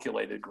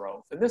calculated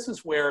growth. And this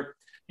is where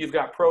you've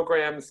got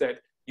programs that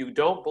you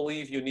don't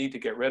believe you need to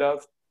get rid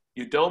of.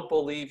 You don't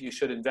believe you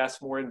should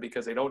invest more in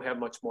because they don't have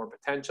much more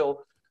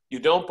potential. You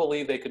don't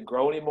believe they could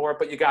grow anymore,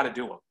 but you got to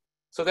do them.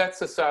 So that's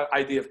this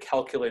idea of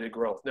calculated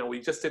growth. Now, we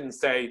just didn't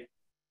say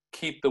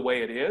keep the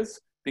way it is,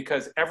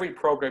 because every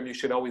program you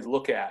should always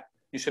look at.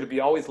 You should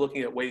be always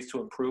looking at ways to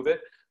improve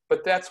it.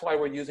 But that's why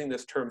we're using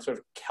this term sort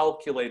of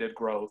calculated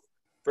growth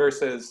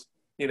versus,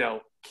 you know,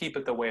 keep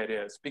it the way it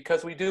is.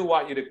 Because we do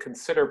want you to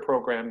consider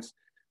programs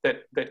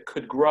that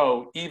could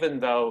grow even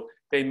though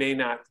they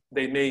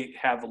may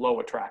have low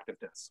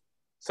attractiveness.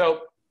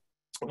 So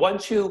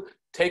once you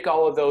take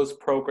all of those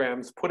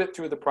programs, put it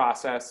through the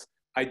process,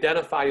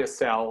 identify a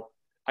sell,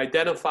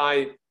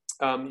 identify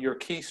your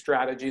key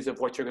strategies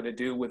of what you're going to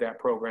do with that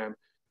program,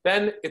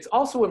 then it's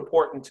also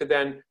important to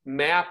then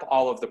map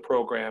all of the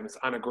programs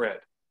on a grid.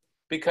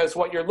 Because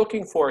what you're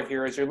looking for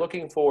here is you're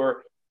looking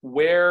for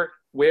where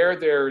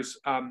there's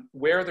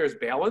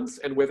balance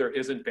and where there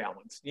isn't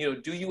balance. You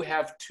know, do you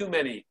have too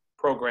many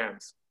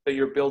programs that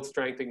you're build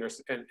strengthening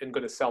and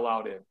going to sell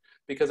out in?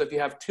 Because if you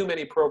have too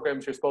many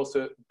programs you're supposed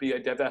to be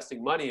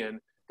divesting money in,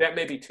 that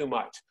may be too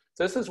much.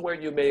 So this is where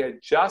you may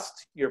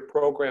adjust your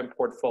program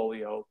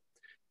portfolio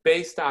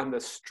based on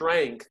the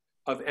strength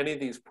of any of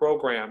these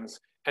programs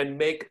and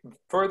make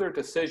further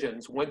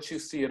decisions once you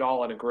see it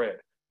all on a grid.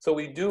 So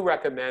we do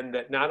recommend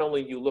that not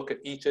only you look at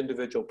each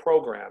individual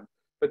program,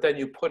 but then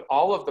you put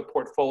all of the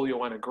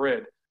portfolio on a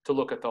grid to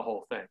look at the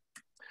whole thing.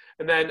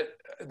 And then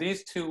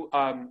these two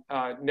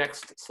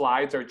next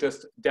slides are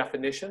just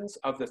definitions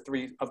of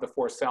the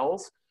four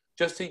cells,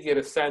 just to get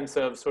a sense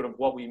of sort of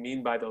what we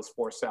mean by those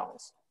four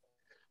cells.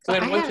 So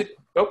then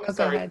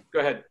go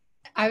ahead.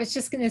 I was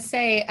just going to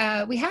say,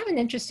 we have an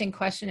interesting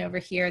question over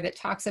here that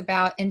talks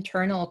about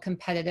internal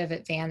competitive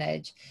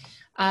advantage.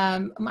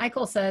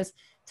 Michael says,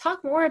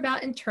 talk more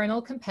about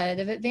internal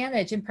competitive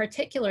advantage, in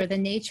particular, the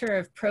nature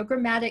of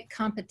programmatic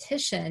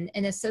competition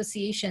in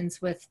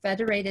associations with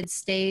federated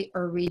state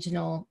or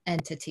regional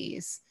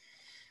entities.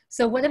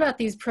 So what about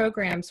these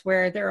programs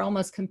where they're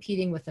almost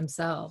competing with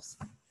themselves?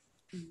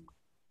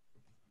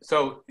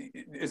 So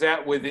is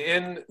that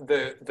within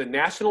the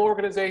national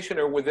organization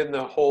or within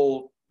the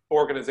whole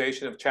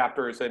organization of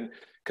chapters? And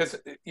because,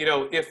 you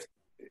know,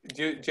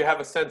 do you have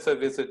a sense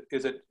of, is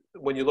it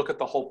when you look at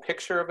the whole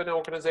picture of an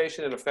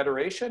organization and a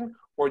federation,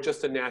 or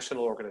just a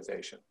national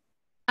organization?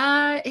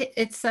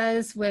 It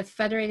says with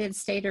federated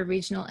state or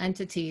regional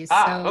entities.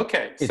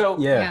 Okay. So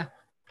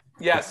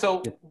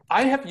so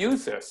I have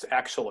used this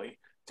actually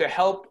to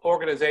help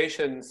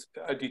organizations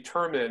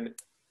determine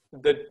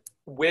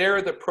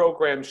where the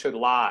program should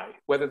lie,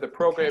 whether the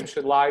program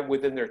should lie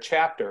within their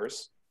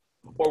chapters,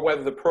 or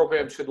whether the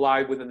program should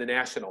lie within the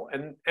national.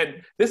 And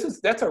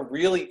that's a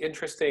really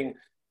interesting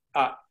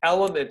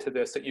element to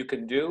this that you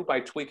can do by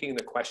tweaking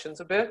the questions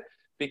a bit,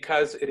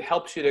 because it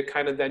helps you to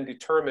kind of then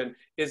determine,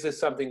 is this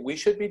something we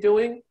should be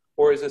doing,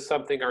 or is this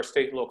something our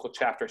state and local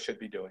chapter should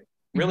be doing?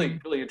 Really,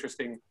 really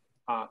interesting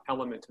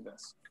element to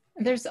this.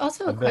 There's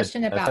also a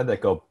question about.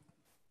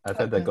 I've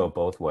had that go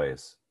both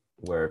ways,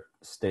 where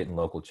state and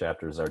local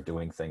chapters are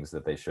doing things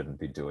that they shouldn't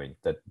be doing,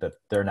 that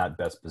they're not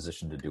best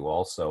positioned to do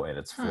also, and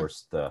it's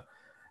forced the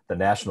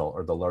national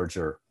or the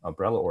larger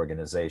umbrella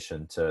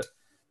organization to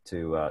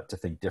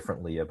think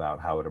differently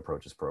about how it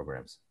approaches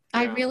programs.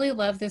 I really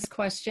love this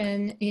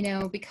question,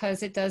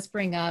 because it does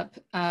bring up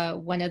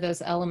one of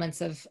those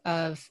elements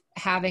of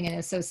having an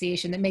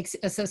association that makes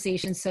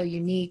associations so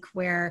unique,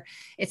 where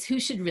it's who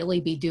should really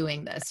be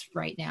doing this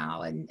right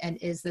now, and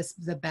is this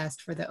the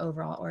best for the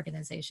overall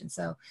organization?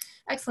 So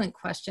excellent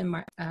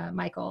question,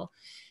 Michael.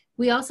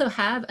 We also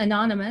have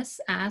Anonymous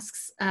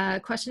asks a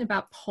question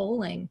about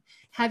polling.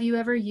 Have you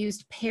ever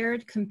used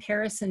paired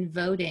comparison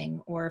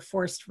voting or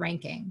forced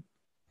ranking?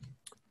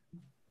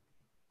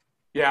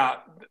 Yeah,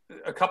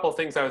 a couple of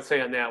things I would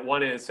say on that.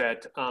 One is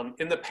that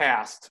in the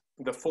past,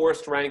 the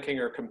forced ranking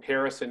or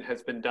comparison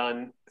has been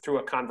done through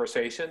a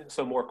conversation,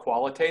 so more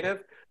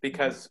qualitative,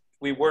 because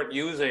we weren't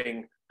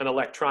using an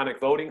electronic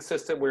voting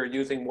system. We were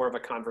using more of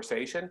a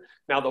conversation.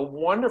 Now, the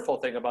wonderful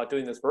thing about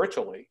doing this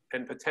virtually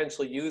and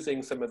potentially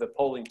using some of the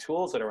polling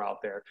tools that are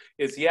out there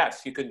is,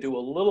 yes, you can do a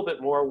little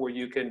bit more where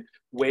you can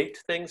weight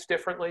things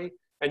differently,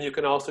 and you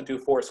can also do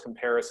forced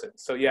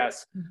comparisons. So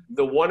yes,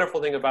 the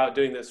wonderful thing about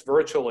doing this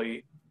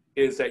virtually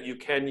is that you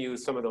can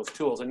use some of those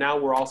tools. And now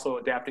we're also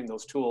adapting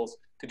those tools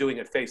to doing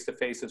it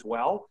face-to-face as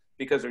well,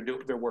 because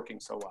they're working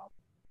so well.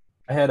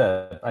 I had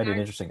an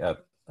interesting,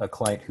 a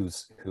client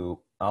who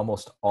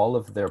almost all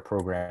of their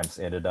programs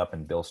ended up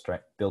in build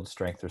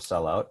strength or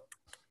sell out.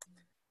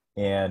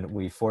 And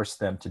we forced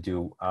them to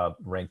do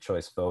ranked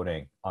choice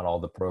voting on all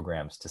the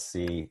programs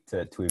to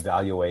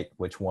evaluate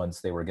which ones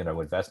they were going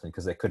to invest in,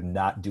 because they could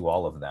not do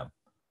all of them.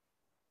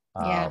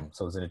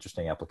 So it was an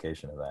interesting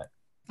application of that.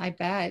 I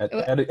bet.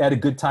 At a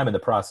good time in the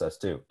process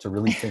too, to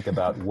really think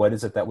about what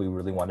is it that we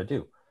really want to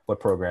do? What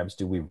programs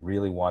do we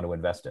really want to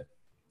invest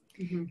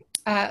in?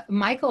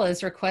 Michael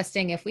is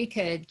requesting if we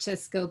could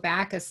just go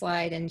back a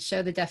slide and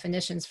show the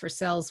definitions for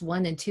cells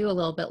 1 and 2 a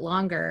little bit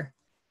longer,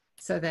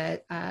 so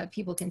that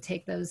people can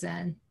take those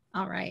in.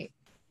 All right.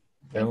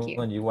 Thank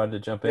Carolyn, you wanted to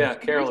jump in? Yeah,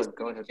 Carolyn,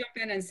 go ahead. Jump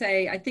in and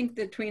say, I think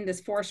between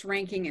this forced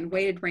ranking and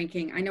weighted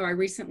ranking, I know I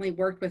recently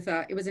worked with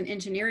it was an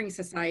engineering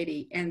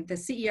society, and the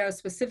CEO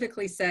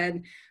specifically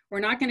said, we're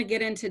not going to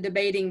get into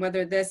debating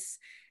whether this,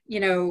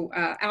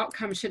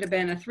 outcome should have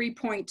been a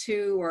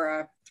 3.2 or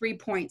a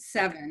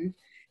 3.7.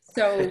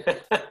 So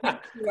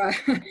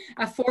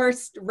a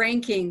forced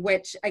ranking,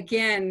 which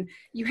again,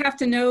 you have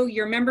to know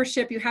your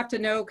membership, you have to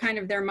know kind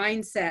of their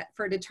mindset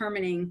for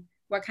determining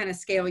what kind of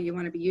scale you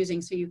want to be using,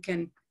 so you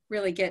can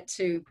really get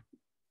to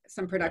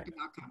some productive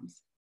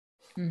outcomes.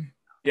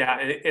 Yeah,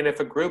 and if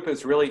a group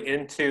is really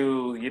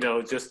into,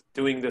 just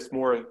doing this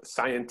more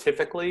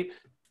scientifically,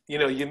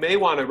 you may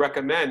want to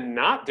recommend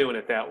not doing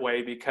it that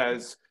way,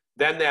 because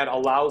then that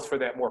allows for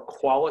that more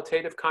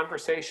qualitative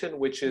conversation,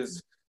 which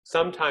is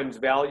sometimes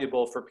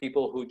valuable for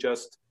people who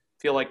just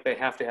feel like they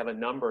have to have a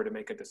number to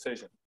make a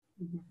decision.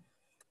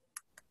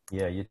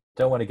 Yeah, you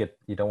don't want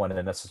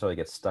to necessarily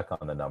get stuck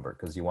on the number,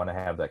 because you want to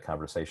have that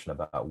conversation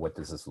about what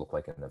does this look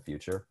like in the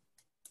future,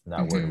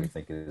 not where do we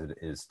think it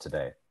is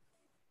today.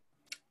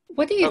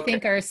 What do you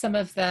think are some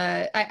of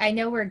I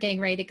know we're getting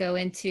ready to go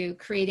into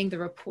creating the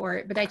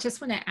report, but I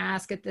just want to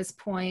ask at this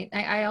point,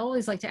 I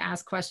always like to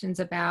ask questions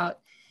about,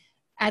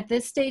 at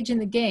this stage in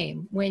the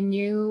game, when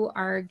you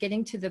are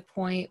getting to the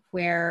point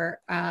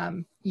where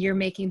you're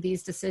making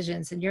these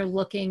decisions and you're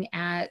looking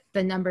at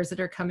the numbers that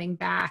are coming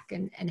back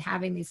and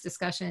having these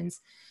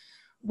discussions,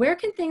 where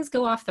can things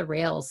go off the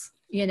rails?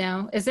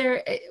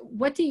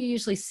 What do you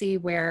usually see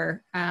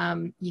where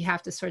you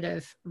have to sort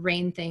of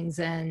rein things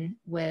in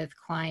with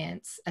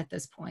clients at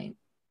this point?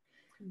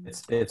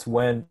 It's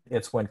when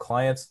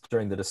clients,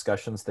 during the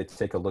discussions, they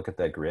take a look at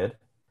that grid,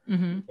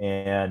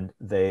 and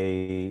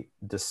they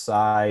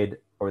decide,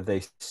 or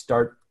they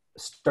start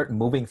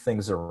moving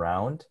things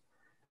around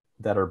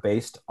that are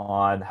based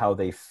on how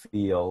they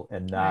feel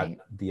and not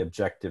the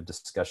objective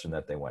discussion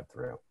that they went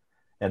through.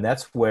 And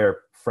that's where,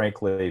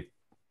 frankly,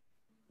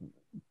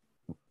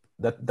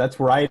 that's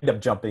where I end up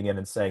jumping in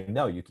and saying,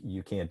 no,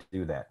 you can't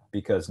do that,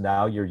 because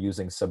now you're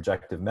using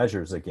subjective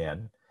measures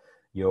again.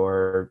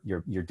 You're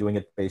doing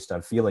it based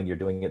on feeling. You're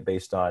doing it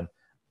based on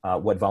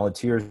what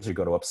volunteers are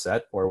going to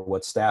upset, or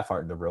what staff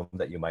aren't in the room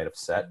that you might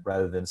upset,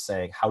 rather than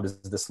saying, how does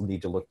this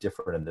need to look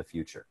different in the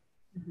future?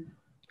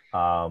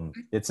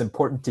 It's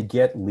important to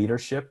get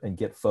leadership and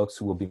get folks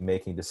who will be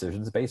making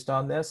decisions based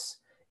on this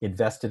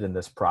invested in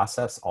this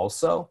process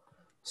also,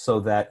 so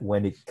that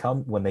when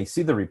they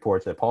see the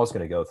report that Paul's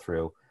going to go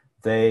through,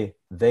 they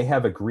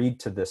have agreed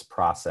to this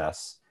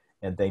process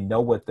and they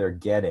know what they're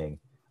getting,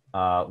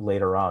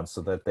 later on,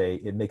 so that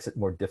it makes it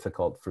more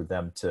difficult for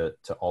them to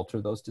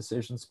alter those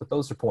decisions. But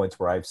those are points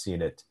where I've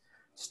seen it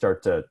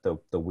start to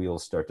the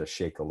wheels start to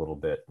shake a little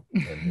bit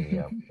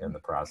in the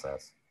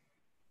process.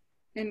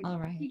 And All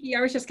right. Kiki, I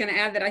was just going to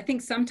add that I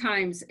think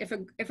sometimes if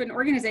an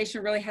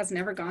organization really has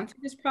never gone through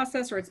this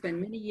process, or it's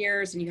been many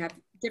years and you have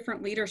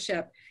different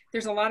leadership,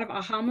 there's a lot of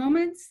aha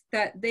moments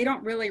that they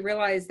don't really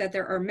realize that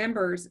there are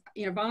members,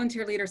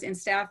 volunteer leaders and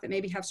staff that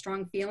maybe have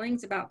strong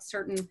feelings about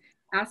certain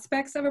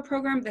aspects of a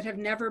program that have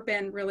never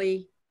been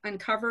really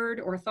uncovered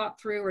or thought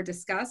through or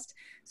discussed.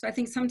 So I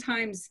think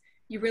sometimes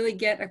you really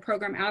get a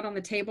program out on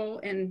the table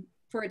and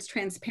for its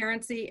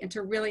transparency and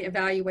to really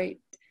evaluate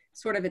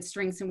sort of its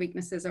strengths and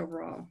weaknesses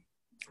overall.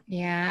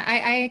 Yeah,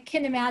 I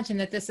can imagine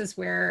that this is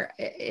where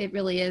it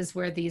really is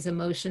where these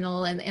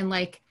emotional and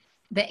like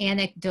the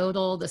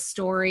anecdotal, the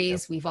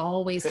stories, we've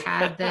always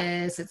had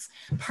this. It's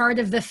part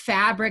of the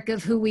fabric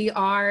of who we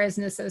are as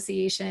an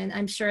association.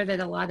 I'm sure that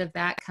a lot of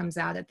that comes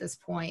out at this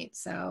point.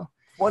 So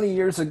 20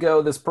 years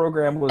ago, this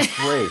program was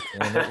great.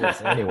 And it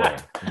was, anyway,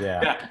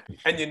 yeah.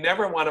 And you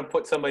never want to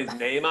put somebody's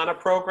name on a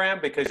program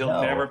because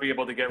you'll never be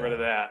able to get rid of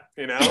that,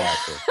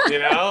 Exactly.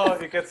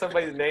 If you get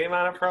somebody's name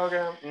on a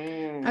program.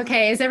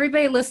 Okay, is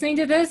everybody listening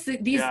to this?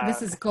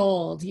 This is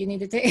gold. You need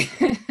to take.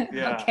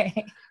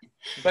 Okay.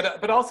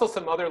 But also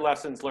some other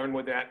lessons learned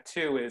with that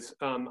too is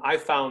I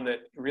found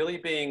that really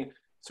being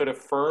sort of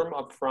firm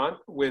up front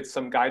with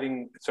some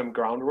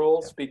ground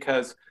rules,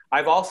 because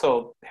I've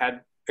also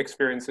had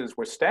experiences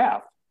where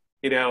staff,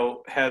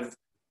 have,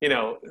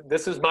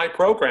 this is my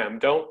program.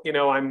 Don't,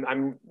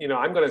 I'm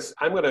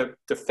going to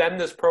defend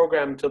this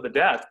program to the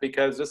death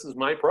because this is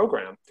my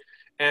program.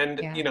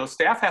 And,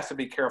 staff has to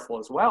be careful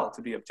as well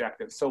to be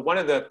objective. So one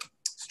of the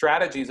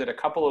strategies that a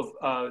couple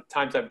of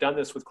times I've done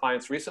this with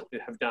clients recently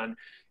have done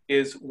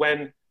is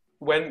when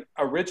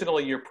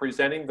originally you're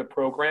presenting the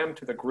program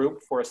to the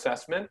group for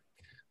assessment,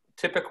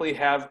 typically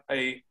have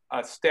a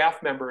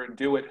staff member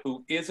do it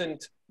who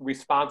isn't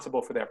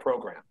responsible for that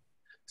program.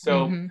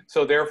 So,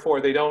 so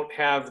therefore they don't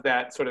have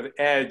that sort of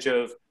edge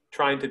of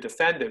trying to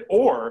defend it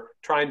or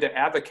trying to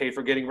advocate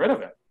for getting rid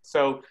of it.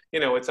 So,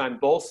 it's on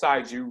both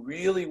sides. You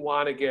really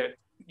want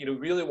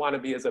to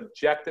be as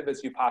objective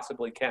as you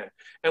possibly can.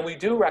 And we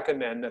do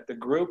recommend that the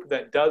group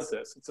that does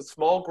this, it's a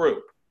small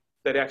group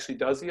that actually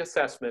does the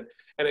assessment,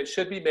 and it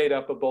should be made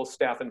up of both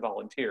staff and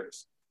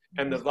volunteers.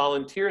 And the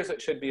volunteers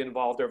that should be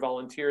involved are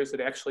volunteers that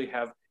actually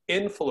have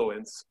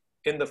influence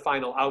in the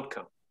final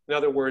outcome. In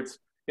other words,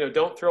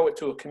 don't throw it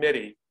to a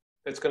committee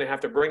that's going to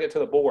have to bring it to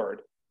the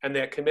board, and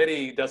that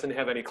committee doesn't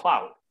have any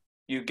clout.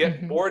 You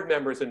get board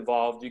members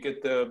involved. You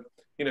get the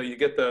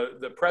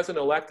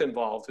president-elect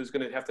involved, who's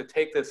going to have to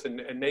take this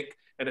and make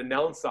and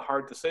announce the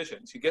hard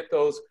decisions. You get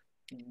those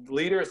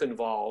leaders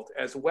involved,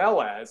 as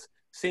well as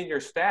senior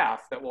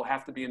staff that will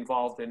have to be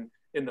involved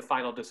in the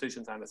final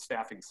decisions on the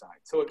staffing side.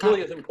 So it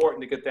really is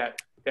important to get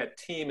that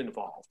team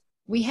involved.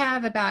 We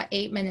have about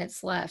 8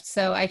 minutes left.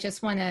 So I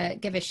just want to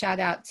give a shout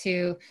out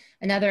to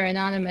another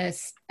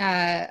anonymous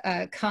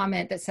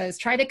comment that says,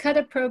 try to cut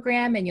a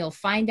program and you'll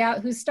find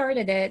out who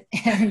started it.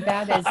 And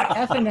that is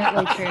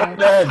definitely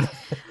true.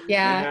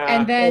 Yeah.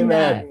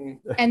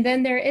 And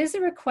then there is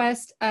a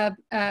request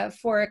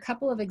for a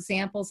couple of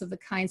examples of the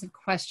kinds of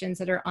questions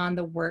that are on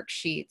the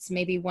worksheets,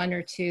 maybe 1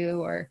 or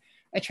 2, or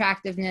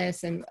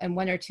attractiveness and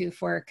 1 or 2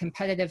 for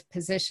competitive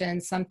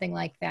positions, something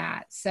like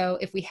that. So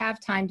if we have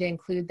time to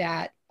include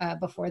that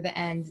before the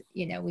end,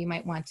 we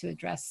might want to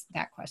address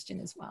that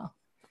question as well.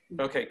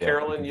 Okay,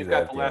 Carolyn, you've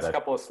got the last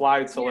couple of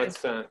slides, so let's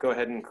go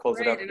ahead and close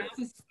it up. And I'll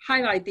just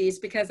highlight these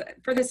because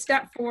for the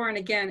step 4, and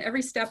again,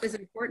 every step is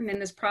important in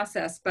this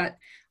process, but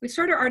we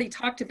sort of already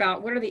talked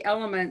about what are the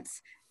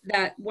elements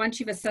that once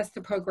you've assessed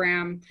the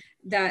program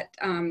that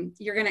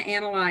you're going to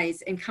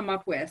analyze and come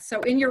up with. So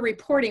in your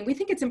reporting, we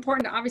think it's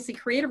important to obviously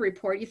create a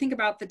report. You think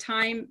about the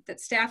time that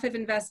staff have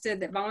invested,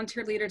 that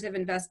volunteer leaders have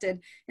invested.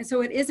 And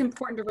so it is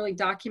important to really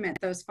document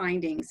those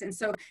findings. And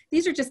so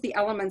these are just the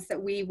elements that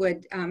we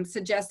would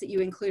suggest that you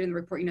include in the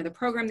report. The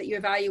program that you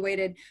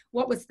evaluated,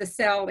 what was the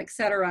cell, et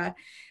cetera,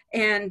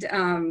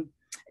 and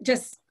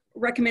just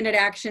recommended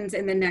actions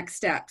in the next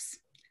steps.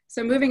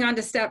 So moving on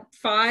to step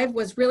 5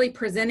 was really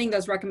presenting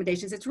those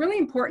recommendations. It's really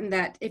important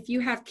that if you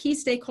have key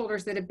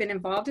stakeholders that have been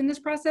involved in this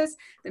process,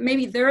 that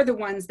maybe they're the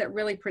ones that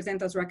really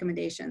present those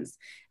recommendations.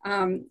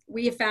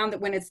 We have found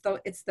that when it's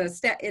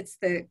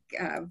the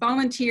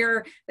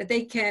volunteer, that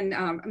they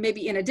can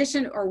maybe in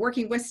addition or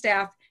working with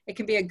staff, it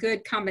can be a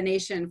good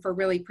combination for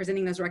really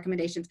presenting those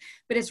recommendations.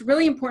 But it's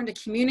really important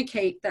to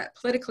communicate that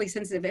politically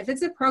sensitive. If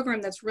it's a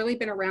program that's really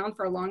been around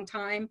for a long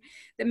time,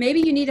 then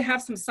maybe you need to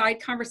have some side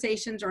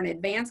conversations or an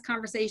advanced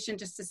conversation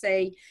just to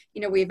say,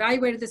 we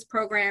evaluated this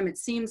program. It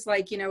seems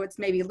like, it's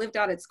maybe lived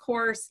out its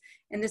course.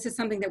 And this is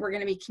something that we're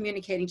going to be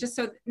communicating just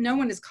so no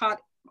one is caught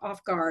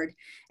off guard.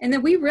 And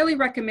then we really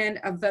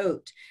recommend a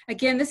vote.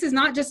 Again, this is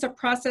not just a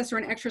process or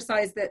an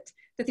exercise that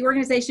the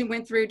organization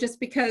went through just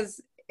because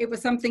it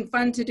was something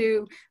fun to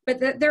do, but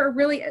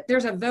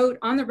there's a vote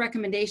on the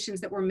recommendations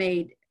that were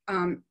made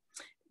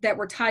that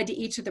were tied to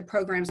each of the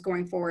programs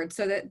going forward,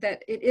 so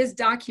that it is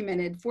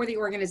documented for the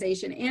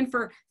organization and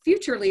for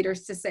future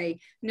leaders to say,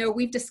 no,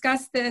 we've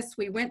discussed this,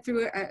 we went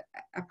through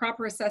a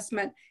proper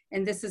assessment,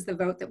 and this is the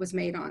vote that was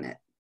made on it.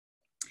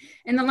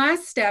 And the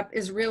last step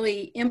is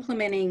really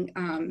implementing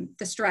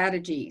the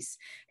strategies.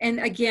 And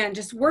again,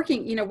 just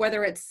working, you know,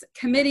 whether it's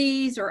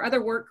committees or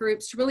other work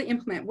groups, to really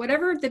implement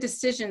whatever the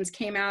decisions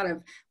came out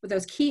of with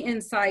those key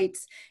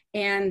insights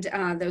and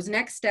those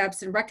next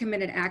steps and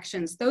recommended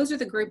actions. Those are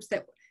the groups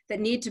that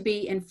need to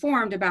be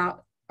informed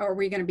about, are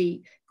we going to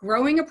be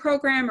growing a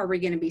program? Are we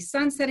going to be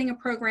sunsetting a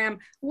program?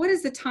 What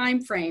is the time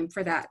frame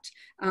for that,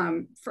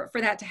 for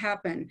that to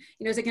happen?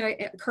 You know, is it going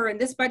to occur in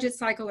this budget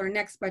cycle or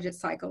next budget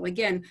cycle?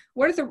 Again,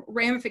 what are the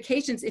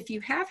ramifications if you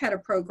have had a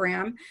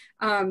program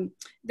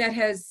that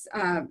has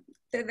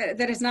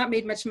not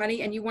made much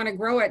money and you want to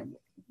grow it?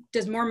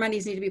 Does more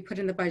monies need to be put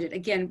in the budget?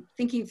 Again,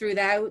 thinking through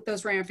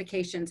those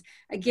ramifications.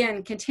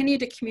 Again, continue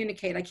to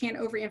communicate. I can't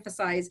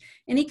overemphasize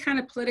any kind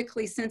of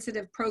politically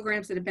sensitive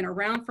programs that have been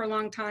around for a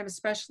long time,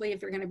 especially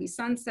if you're going to be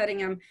sunsetting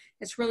them.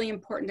 It's really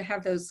important to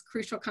have those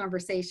crucial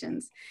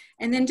conversations.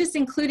 And then just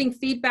including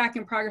feedback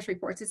and progress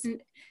reports.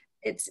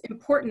 It's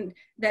important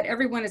that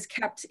everyone is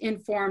kept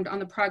informed on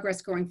the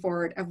progress going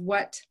forward of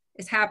what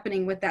is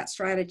happening with that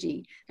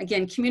strategy.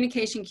 Again,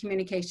 communication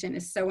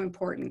is so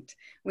important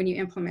when you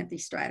implement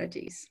these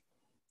strategies.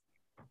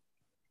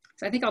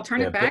 So I think I'll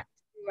turn it back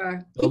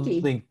to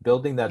Kiki.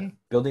 Building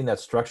that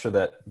structure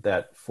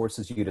that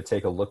forces you to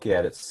take a look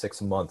at it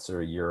 6 months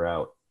or a year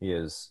out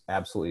is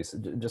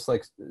absolutely, just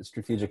like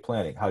strategic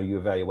planning. How do you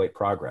evaluate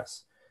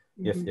progress?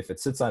 Mm-hmm. If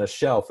it sits on a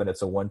shelf and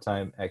it's a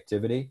one-time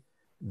activity,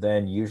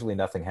 then usually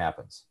nothing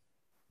happens.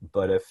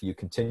 But if you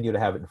continue to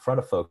have it in front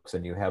of folks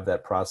and you have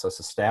that process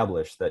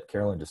established that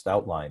Carolyn just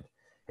outlined,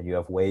 and you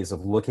have ways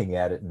of looking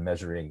at it and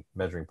measuring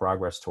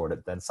progress toward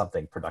it, then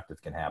something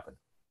productive can happen.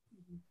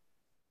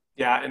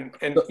 Yeah,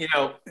 and you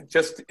know,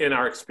 just in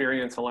our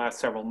experience the last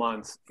several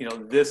months, you know,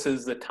 this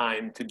is the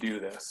time to do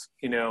this.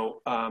 You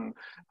know,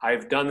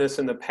 I've done this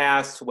in the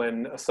past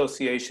when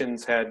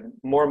associations had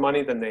more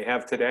money than they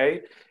have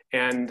today,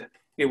 and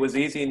it was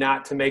easy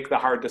not to make the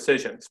hard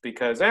decisions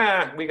because,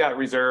 we got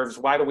reserves.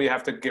 Why do we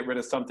have to get rid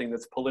of something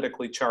that's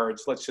politically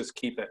charged? Let's just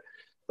keep it.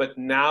 But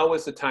now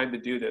is the time to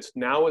do this.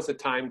 Now is the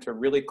time to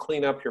really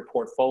clean up your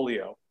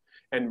portfolio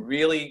and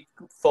really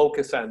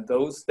focus on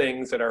those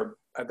things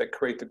that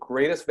create the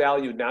greatest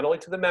value, not only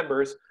to the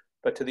members,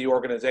 but to the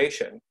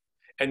organization,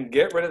 and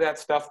get rid of that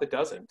stuff that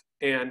doesn't,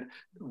 and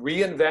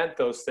reinvent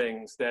those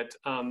things that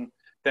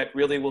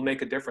really will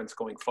make a difference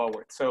going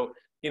forward. So,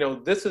 you know,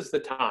 this is the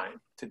time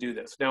to do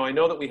this. Now, I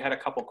know that we had a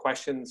couple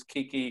questions,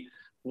 Kiki,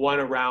 one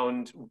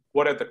around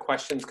what are the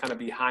questions kind of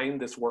behind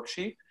this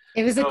worksheet?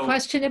 It was a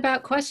question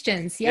about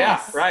questions,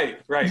 yes. Yeah,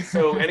 right.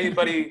 So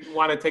anybody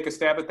want to take a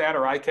stab at that,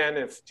 or I can,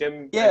 if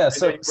Jim? Yeah,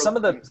 so some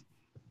of the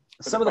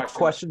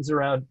questions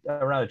around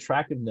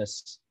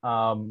attractiveness,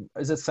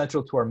 is it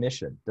central to our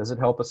mission? Does it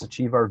help us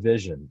achieve our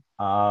vision?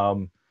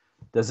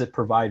 Does it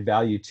provide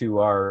value to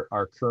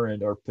our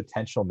current or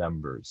potential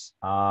members?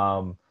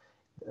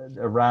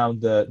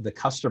 Around the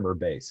customer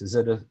base, is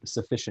it a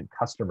sufficient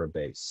customer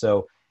base?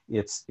 So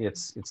it's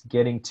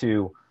getting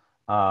to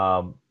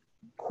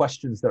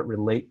questions that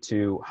relate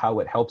to how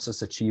it helps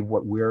us achieve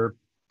what we're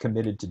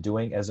committed to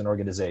doing as an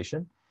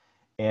organization,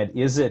 and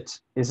is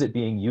it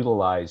being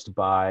utilized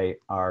by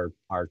our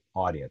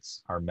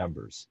audience, our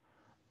members?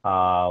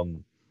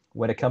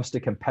 When it comes to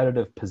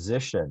competitive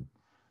position,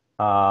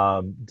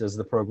 does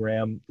the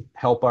program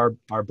help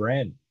our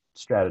brand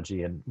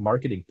strategy and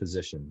marketing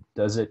position?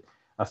 Does it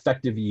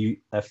effectively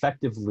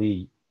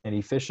and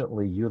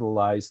efficiently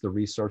utilize the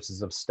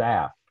resources of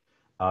staff,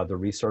 the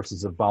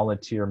resources of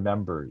volunteer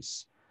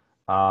members?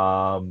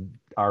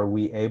 Are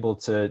we able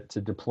to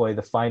deploy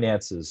the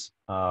finances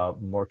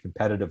more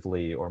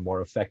competitively or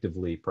more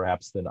effectively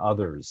perhaps than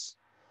others?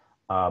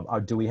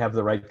 Do we have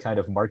the right kind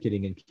of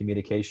marketing and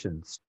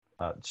communications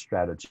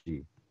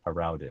strategy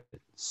around it?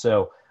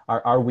 So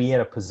are we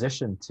in a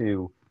position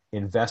to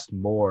invest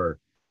more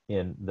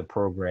in the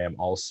program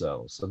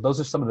also? So those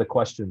are some of the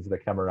questions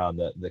that come around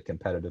the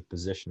competitive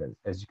position.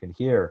 As you can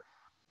hear,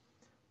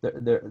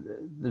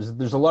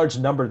 there's a large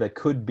number that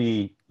could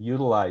be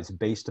utilized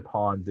based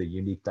upon the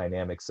unique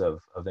dynamics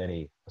of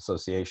any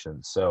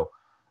association. So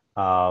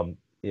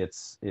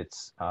it's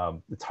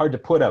hard to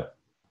put up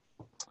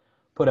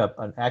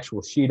an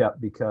actual sheet up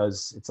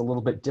because it's a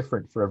little bit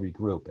different for every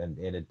group, and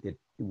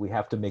we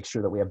have to make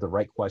sure that we have the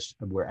right question,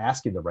 we're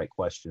asking the right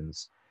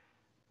questions,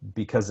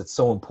 because it's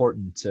so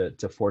important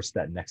to force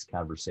that next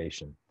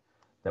conversation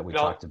that we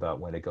talked about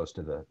when it goes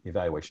to the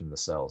evaluation of the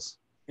cells.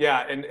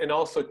 Yeah, and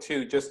also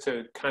too, just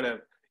to kind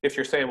of, if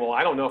you're saying, well,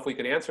 I don't know if we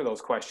can answer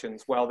those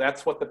questions, well,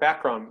 that's what the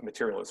background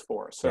material is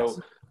for. So yes,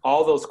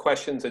 all those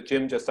questions that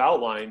Jim just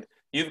outlined,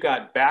 you've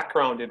got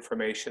background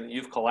information that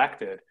you've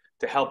collected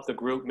to help the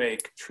group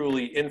make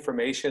truly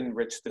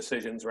information-rich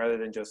decisions rather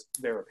than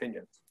just their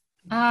opinions.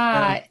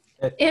 Oh,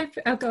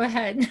 go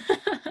ahead.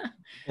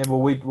 And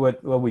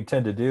what we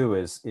tend to do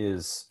is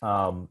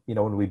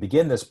when we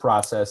begin this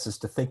process is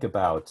to think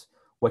about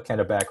what kind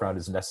of background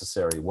is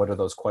necessary? What are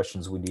those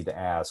questions we need to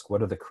ask?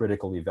 What are the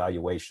critical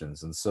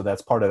evaluations? And so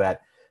that's part of that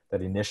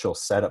initial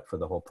setup for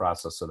the whole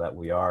process, so that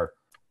we are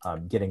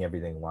getting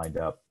everything lined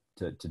up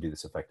to do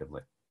this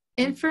effectively.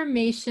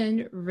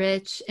 Information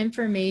rich,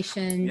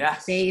 information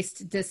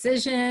based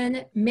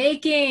decision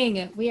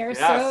making. We are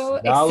so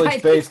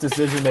knowledge based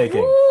decision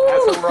making.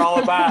 That's what we're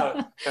all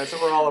about. That's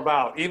what we're all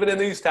about. Even in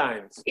these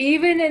times.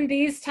 Even in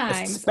these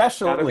times.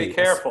 Especially. Gotta be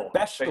careful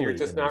that especially you're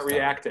just not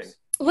reacting.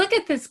 Look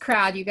at this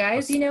crowd, you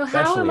guys. You know,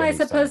 how am I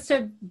supposed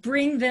to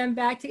bring them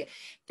back together?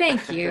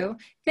 Thank you.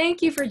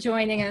 Thank you for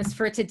joining us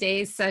for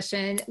today's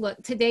session.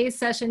 Look, today's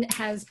session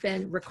has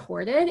been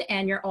recorded,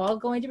 and you're all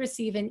going to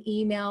receive an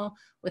email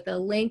with a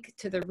link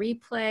to the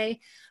replay.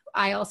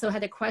 I also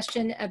had a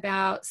question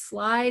about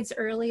slides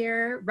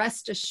earlier.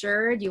 Rest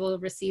assured, you will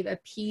receive a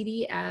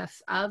PDF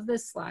of the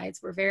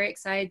slides. We're very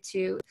excited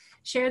to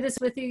share this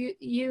with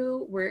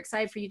you. We're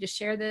excited for you to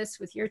share this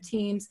with your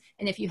teams.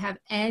 And if you have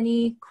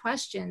any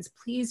questions,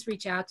 please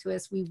reach out to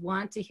us. We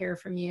want to hear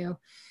from you.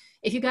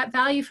 If you got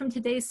value from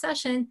today's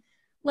session,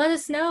 let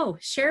us know.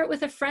 Share it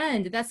with a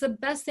friend. That's the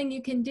best thing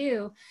you can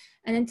do.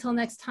 And until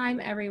next time,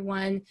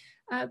 everyone,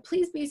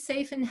 please be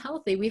safe and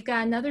healthy. We've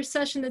got another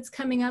session that's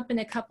coming up in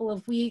a couple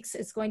of weeks.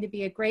 It's going to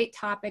be a great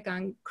topic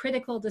on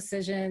critical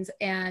decisions,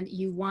 and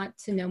you want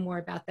to know more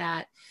about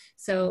that.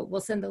 So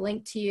we'll send the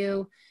link to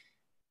you.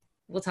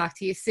 We'll talk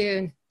to you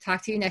soon.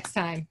 Talk to you next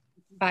time.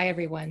 Bye,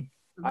 everyone.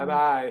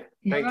 Bye-bye.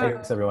 Thank you.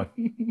 Thanks, everyone.